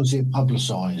how's it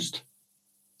publicized?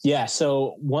 Yeah,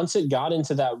 so once it got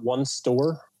into that one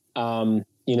store,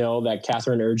 you know, that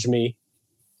Catherine urged me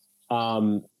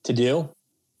to do,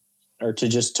 or to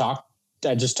just talk.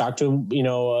 I just talked to, you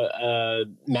know, a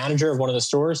manager of one of the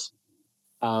stores.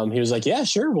 He was like, "Yeah,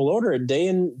 sure, we'll order it day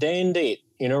and date,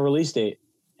 you know, release date."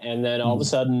 And then all of a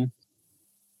sudden,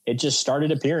 it just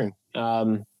started appearing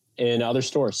in other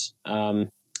stores. And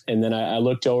then I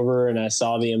looked over and I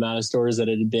saw the amount of stores that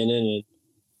it had been in.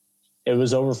 It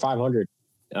was over 500.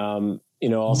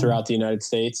 all throughout the United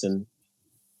States. And,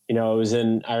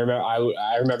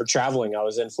 I remember traveling. I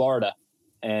was in Florida,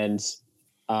 and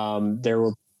there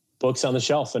were books on the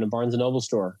shelf in a Barnes and Noble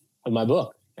store of my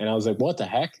book. And I was like, what the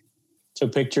heck?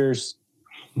 Took pictures.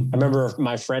 I remember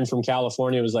my friend from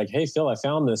California was like, hey, Phil, I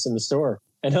found this in the store.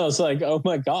 And I was like, oh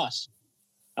my gosh.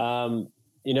 And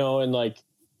like,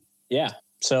 yeah.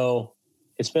 So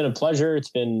it's been a pleasure. It's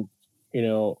been,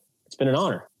 it's been an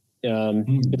honor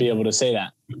to be able to say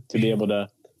that, to be able to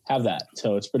have that.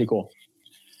 So it's pretty cool.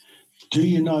 Do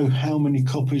you know how many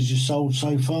copies you sold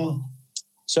so far?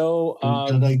 So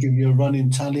do they give you a running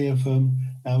tally of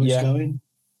how it's going?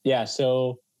 Yeah.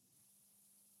 So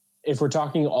if we're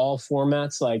talking all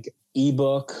formats like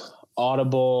ebook,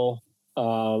 Audible,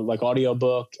 like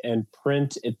audiobook and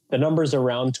print, the number's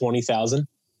around 20,000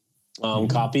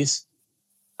 copies.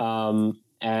 And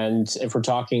if we're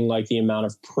talking like the amount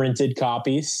of printed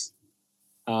copies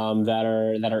that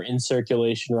are in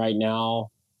circulation right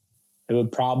now, it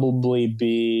would probably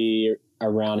be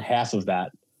around half of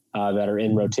that that are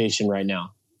in rotation right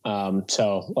now.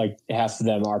 So like half of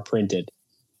them are printed.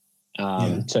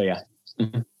 So yeah.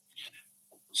 Mm-hmm.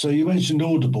 So you mentioned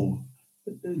Audible.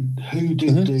 Who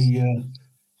did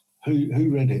who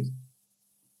read it?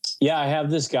 Yeah, I have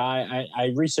this guy.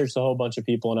 I researched a whole bunch of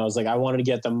people, and I was like, I wanted to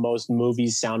get the most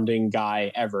movies sounding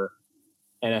guy ever.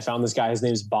 And I found this guy. His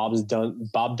name is Bob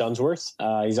Dunsworth.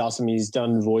 He's awesome. He's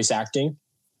done voice acting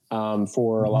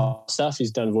for a lot of stuff.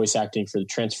 He's done voice acting for the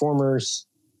Transformers.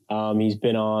 He's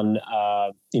been on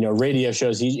radio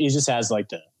shows. He just has like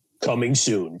the coming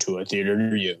soon to a theater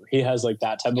near you. He has like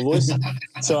that type of voice.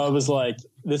 So I was like,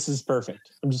 this is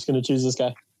perfect. I'm just going to choose this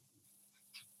guy.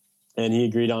 And he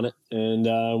agreed on it, and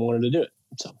I wanted to do it.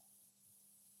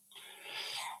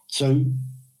 So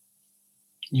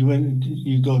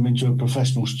you got him into a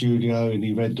professional studio, and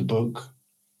he read the book.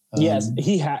 Yes,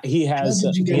 he has.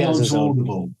 How did you get onto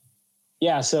Audible?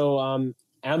 Yeah, so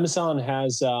Amazon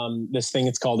has this thing.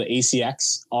 It's called the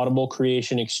ACX, Audible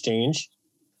Creation Exchange.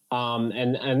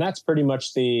 And that's pretty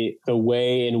much the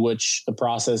way in which the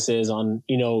process is on,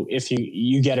 if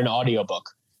you get an audiobook,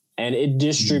 and it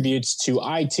distributes to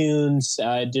iTunes,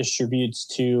 it distributes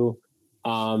to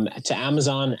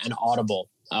Amazon and Audible,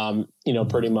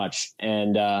 pretty much,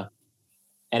 and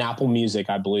Apple Music,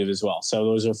 I believe, as well. So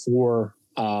those are four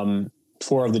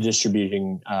of the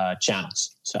distributing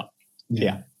channels. So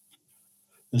yeah.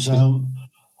 So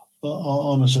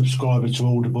I'm a subscriber to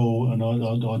Audible, and I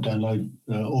download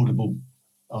Audible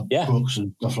books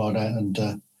and stuff like that.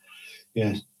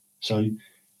 And so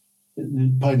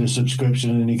you pay the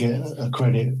subscription and you get a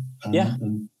credit.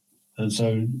 And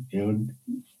so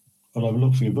I'll have a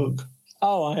look for your book.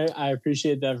 Oh, I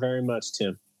appreciate that very much,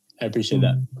 Tim. I appreciate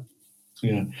that.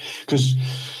 Yeah, because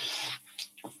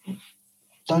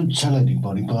don't tell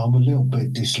anybody, but I'm a little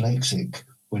bit dyslexic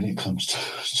when it comes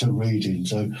to reading.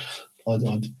 So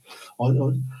although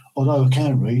I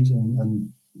can read,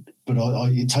 but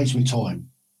it takes me time.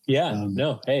 Yeah.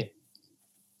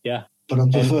 Yeah. But I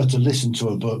prefer to listen to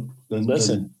a book than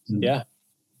listen. Yeah.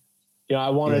 I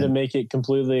wanted to make it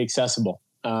completely accessible.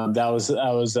 That was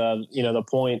the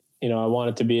point. I want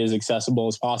it to be as accessible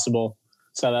as possible.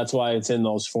 So that's why it's in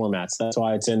those formats. That's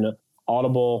why it's in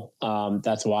Audible.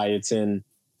 That's why it's in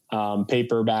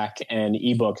paperback and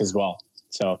ebook as well.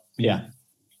 So yeah.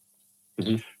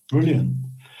 Mm-hmm. Brilliant.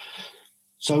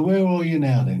 So where are you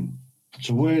now then?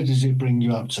 So where does it bring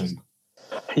you up to?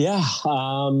 Yeah.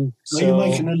 Are you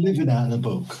making a living out of the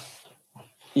book?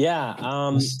 Yeah.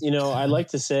 I like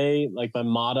to say, like, my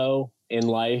motto in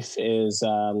life is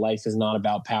not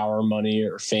about power, money,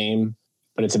 or fame,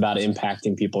 but it's about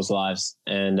impacting people's lives.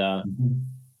 And,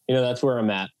 that's where I'm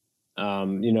at.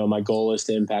 My goal is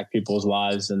to impact people's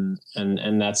lives, and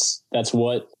that's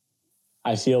what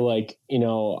I feel like,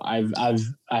 I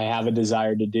have a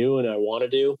desire to do, and I want to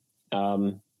do.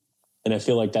 And I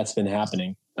feel like that's been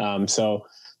happening. So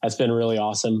that's been really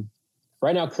awesome.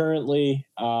 Right now, currently,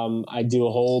 I do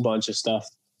a whole bunch of stuff,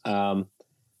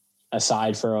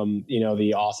 aside from,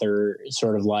 the author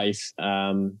sort of life.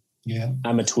 I'm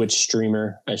a Twitch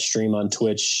streamer. I stream on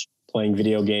Twitch, playing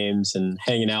video games and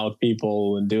hanging out with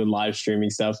people and doing live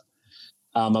streaming stuff.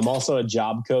 I'm also a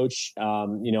job coach,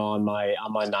 on my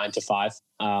 9 to 5.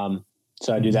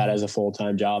 So I do that as a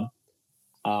full-time job.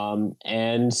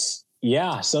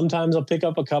 Sometimes I'll pick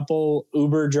up a couple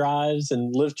Uber drives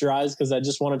and Lyft drives because I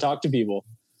just want to talk to people.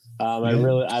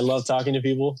 I love talking to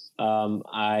people.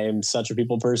 I am such a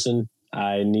people person.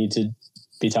 I need to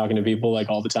be talking to people like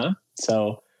all the time.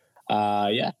 So,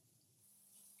 yeah.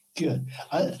 Good.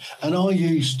 And are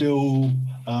you still,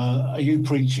 are you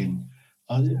preaching?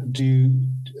 Do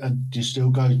you still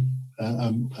go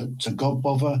to God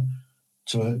bother,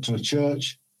 to a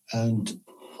church? And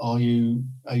are you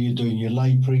doing your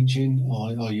lay preaching?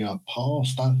 Are you a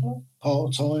pastor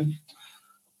part-time?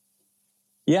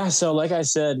 Yeah, so like I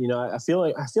said, I feel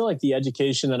like the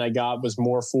education that I got was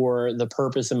more for the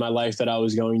purpose in my life that I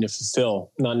was going to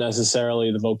fulfill, not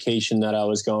necessarily the vocation that I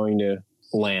was going to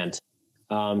land.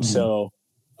 So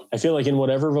I feel like in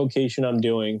whatever vocation I'm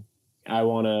doing, I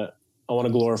want to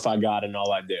glorify God in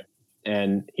all I do,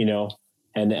 and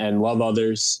and love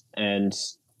others, and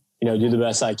do the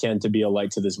best I can to be a light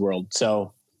to this world.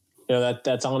 So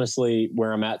that's honestly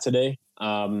where I'm at today.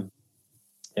 Yeah.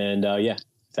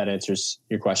 If that answers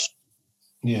your question.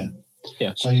 Yeah.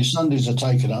 Yeah. So your Sundays are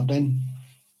taken up then?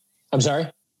 I'm sorry?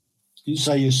 You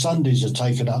say your Sundays are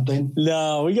taken up then?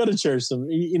 No, we go to church.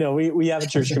 We have a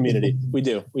church community. We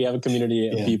do. We have a community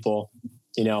of people,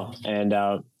 and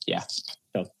yeah.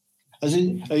 So. Are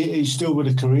you still with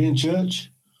a Korean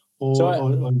church?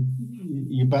 Or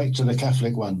you're back to the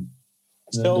Catholic one?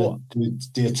 The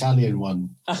Italian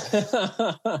one.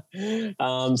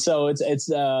 So it's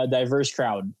a diverse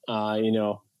crowd. I'll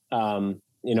go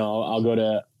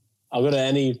to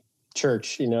any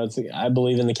church. I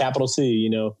believe in the capital C.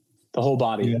 The whole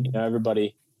body. Yeah.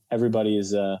 Everybody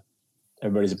is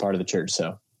everybody's a part of the church.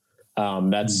 So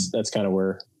that's kind of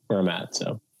where I'm at.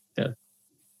 So yeah.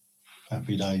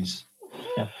 Happy days.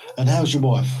 Yeah. And how's your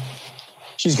wife?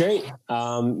 She's great.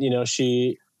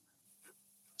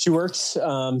 She works.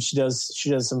 She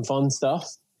does some fun stuff,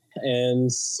 and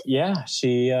yeah,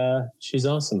 she's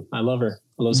awesome. I love her.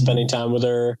 I love spending time with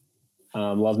her.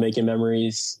 Love making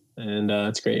memories, and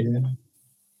it's great. Yeah.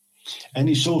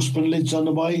 Any saucepan lids on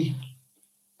the way?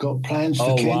 Got plans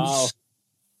for kids? Wow.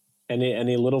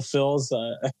 Any little fills?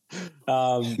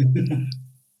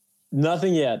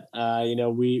 Nothing yet.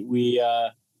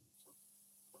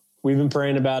 We've been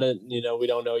praying about it. We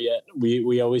don't know yet.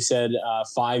 We always said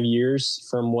 5 years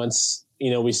from once,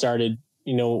 we started,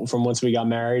 from once we got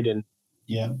married, and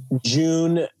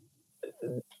June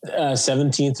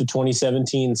 17th of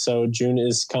 2017. So June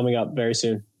is coming up very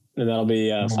soon, and that'll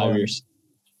be 5 years.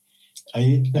 Are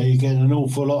you getting an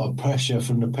awful lot of pressure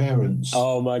from the parents?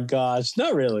 Oh my gosh.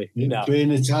 Not really. No.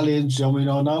 Being Italians, I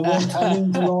know what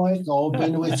Italians are like. I've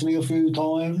been to Italy a few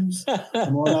times. And I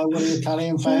know what the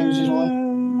Italian families is like.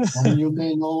 When you're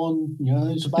being on,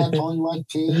 it's about time you had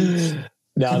kids.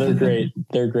 No, they're great.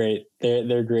 They're great.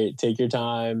 They're great. Take your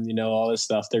time, all this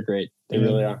stuff. They're great. They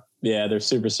really are. Yeah, they're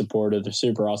super supportive. They're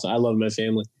super awesome. I love my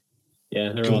family.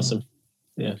 Yeah, they're awesome.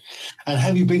 Yeah. And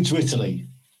have you been to Italy?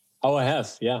 Oh, I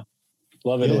have. Yeah.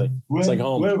 Love Italy. It's like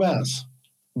home. Whereabouts?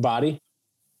 Bari.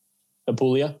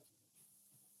 Apulia.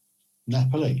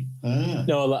 Napoli. Ah.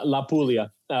 No, La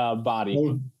Puglia. Bari.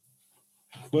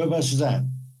 Whereabouts is that?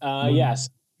 Yes.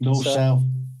 North, south?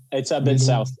 It's a bit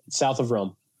south of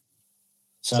Rome.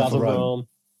 South of Rome.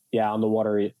 Yeah, on the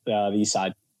water, the east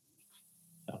side.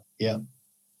 So. Yeah.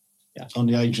 On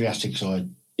the Adriatic side.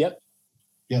 Yep.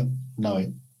 Know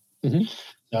it. Mm-hmm.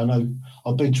 I know.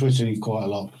 I've been to Italy quite a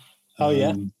lot. Oh,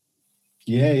 yeah?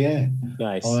 Yeah.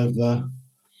 Nice. I'm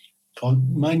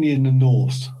mainly in the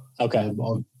north. Okay.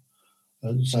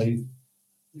 I'd say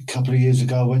a couple of years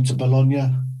ago, I went to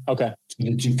Bologna. Okay. To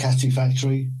the Ducati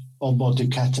factory on my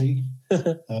Ducati.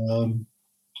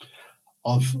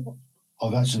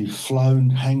 I've actually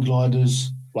flown hang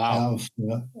gliders out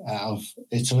of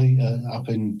Italy. Up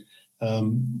in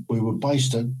we were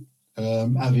based at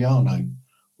Aviano,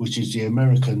 which is the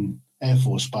American Air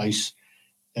Force base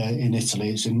in Italy.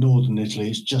 It's in northern Italy.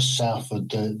 It's just south of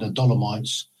the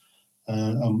Dolomites,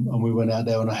 and we went out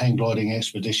there on a hang gliding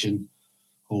expedition.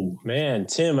 Oh man,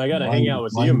 Tim, I got to hang out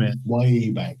with you, man.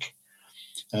 Way back.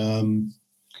 And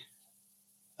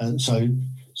so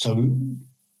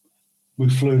we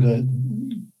flew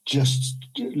just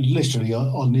literally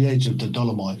on the edge of the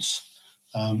Dolomites.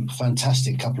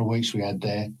 Fantastic couple of weeks we had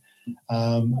there,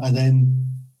 and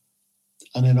then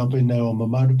I've been there on my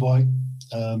motorbike.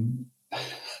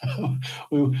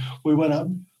 We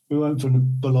went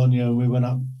from Bologna and we went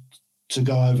up to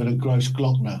go over the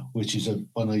Grossglockner, which is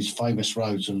one of these famous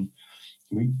roads, and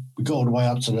we got all the way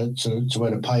up to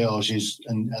where the péage is,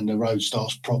 and the road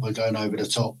starts proper going over the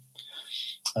top.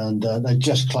 And they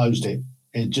just closed it.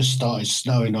 It just started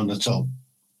snowing on the top.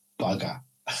 Bugger.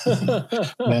 We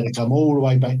had to come all the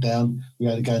way back down. We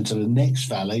had to go into the next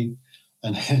valley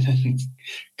and then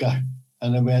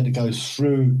then we had to go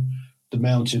through the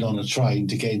mountain on a train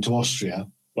to get into Austria.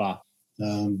 Wow.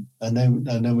 And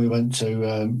then we went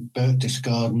to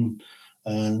Berchtesgaden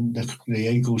and the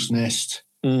Eagle's Nest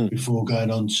before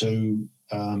going on to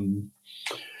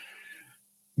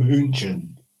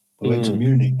München. We went to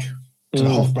Munich, to the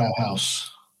Hofbrauhaus.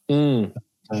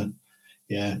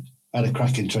 Yeah, had a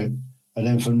cracking trip. And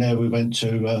then from there we went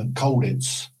to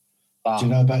Colditz. Wow. Do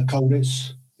you know about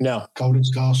Colditz? No.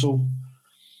 Colditz Castle.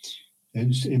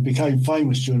 It became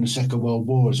famous during the Second World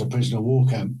War as a prisoner of war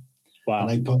camp. Wow. And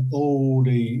they put all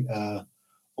the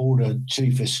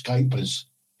chief escapers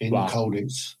in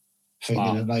Colditz,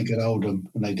 thinking that they could hold them,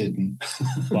 and they didn't.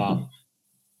 Wow.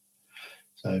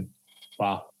 So.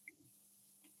 Wow.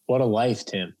 What a life,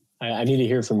 Tim. I need to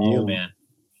hear from you, man.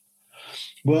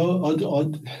 Well,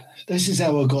 this is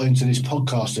how I got into this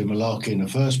podcasting malarkey in the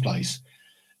first place.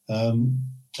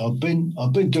 I've been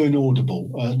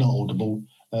doing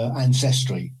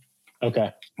Ancestry.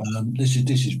 Okay. This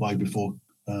is way before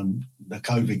the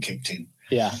COVID kicked in.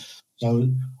 Yeah. So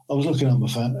I was looking at my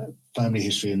family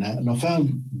history and that, and I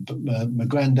found my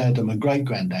granddad and my great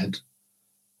granddad,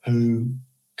 who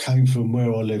came from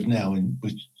where I live now.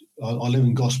 I live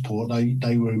in Gosport.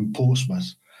 They were in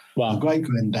Portsmouth. Wow. My great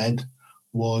granddad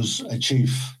was a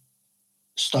chief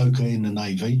stoker in the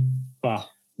Navy. Wow.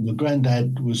 My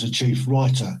granddad was a chief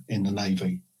writer in the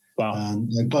Navy. Wow.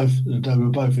 And they were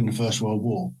both in the First World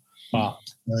War. Wow.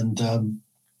 And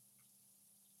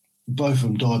both of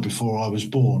them died before I was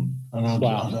born. And I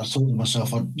thought to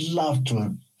myself, I'd love to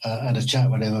have had a chat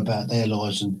with them about their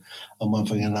lives and one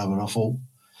thing and another. And I thought,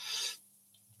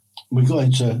 we got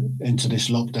into this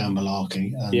lockdown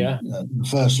malarkey. And the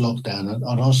first lockdown,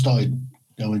 and I started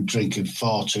drinking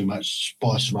far too much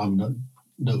spice rum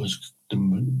that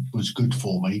was good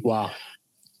for me. Wow.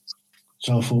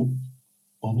 So I thought,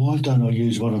 well, why don't I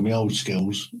use one of my old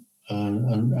skills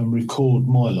and record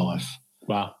my life?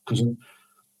 Wow. So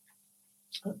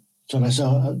that's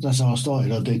how I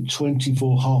started. I did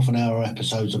 24 half-an-hour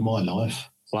episodes of my life.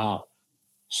 Wow.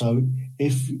 So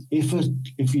if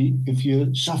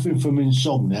you're suffering from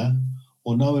insomnia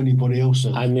or know anybody else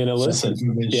that's I'm going to listen.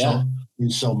 From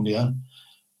insomnia,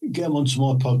 get them onto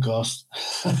my podcast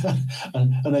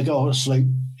and they go to sleep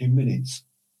in minutes.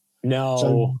 No,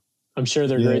 so, I'm sure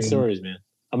they're great stories, man.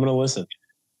 I'm going to listen.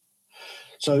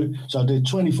 So I did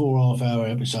 24 half-hour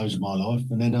episodes of my life,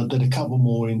 and then I did a couple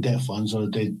more in-depth ones. I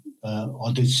did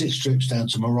 6 trips down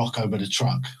to Morocco with a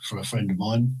truck for a friend of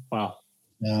mine. Wow.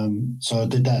 So I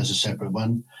did that as a separate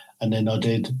one, and then I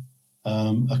did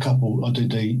a couple. I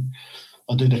did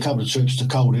a couple of trips to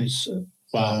Colditz and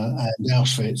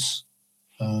Auschwitz.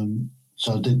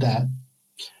 So I did that,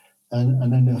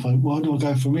 and then I thought, why do I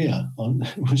go from here?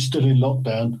 We're still in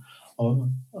lockdown. I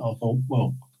thought,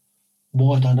 well,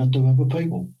 why don't I do other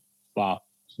people? Wow.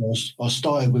 So I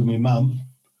started with my mum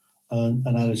and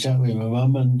had a chat with my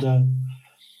mum, and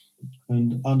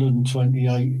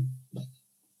 128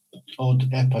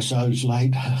 odd episodes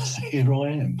later, here I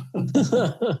am.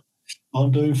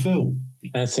 I'm doing film.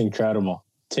 That's incredible.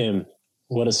 Tim,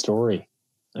 what a story.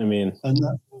 I mean...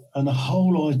 And the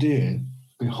whole idea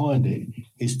behind it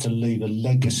is to leave a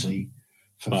legacy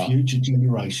for future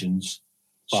generations.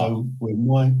 So when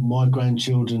my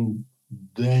grandchildren,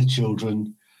 their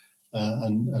children,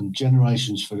 and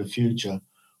generations for the future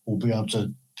will be able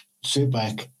to sit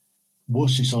back,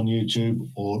 watch this on YouTube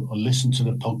or listen to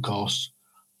the podcast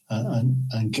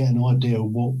and get an idea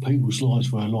of what people's lives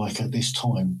were like at this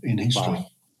time in history.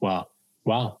 Wow.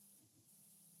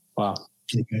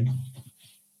 Okay.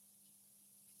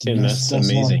 Tim, that's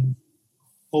amazing.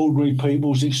 Ordinary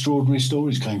people's extraordinary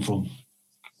stories came from.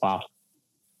 Wow.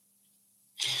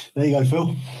 There you go,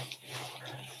 Phil.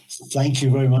 Thank you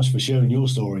very much for sharing your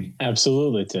story.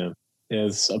 Absolutely, Tim.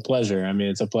 It's a pleasure. I mean,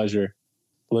 it's a pleasure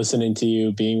listening to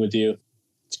you, being with you.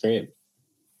 It's great.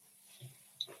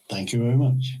 Thank you very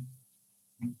much.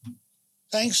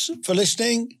 Thanks for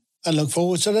listening and look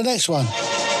forward to the next one.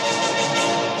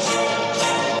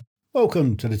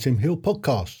 Welcome to the Tim Hill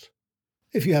Podcast.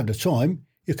 If you have the time,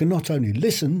 you can not only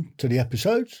listen to the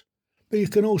episodes, but you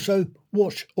can also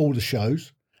watch all the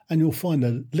shows, and you'll find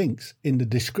the links in the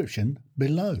description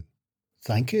below.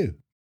 Thank you.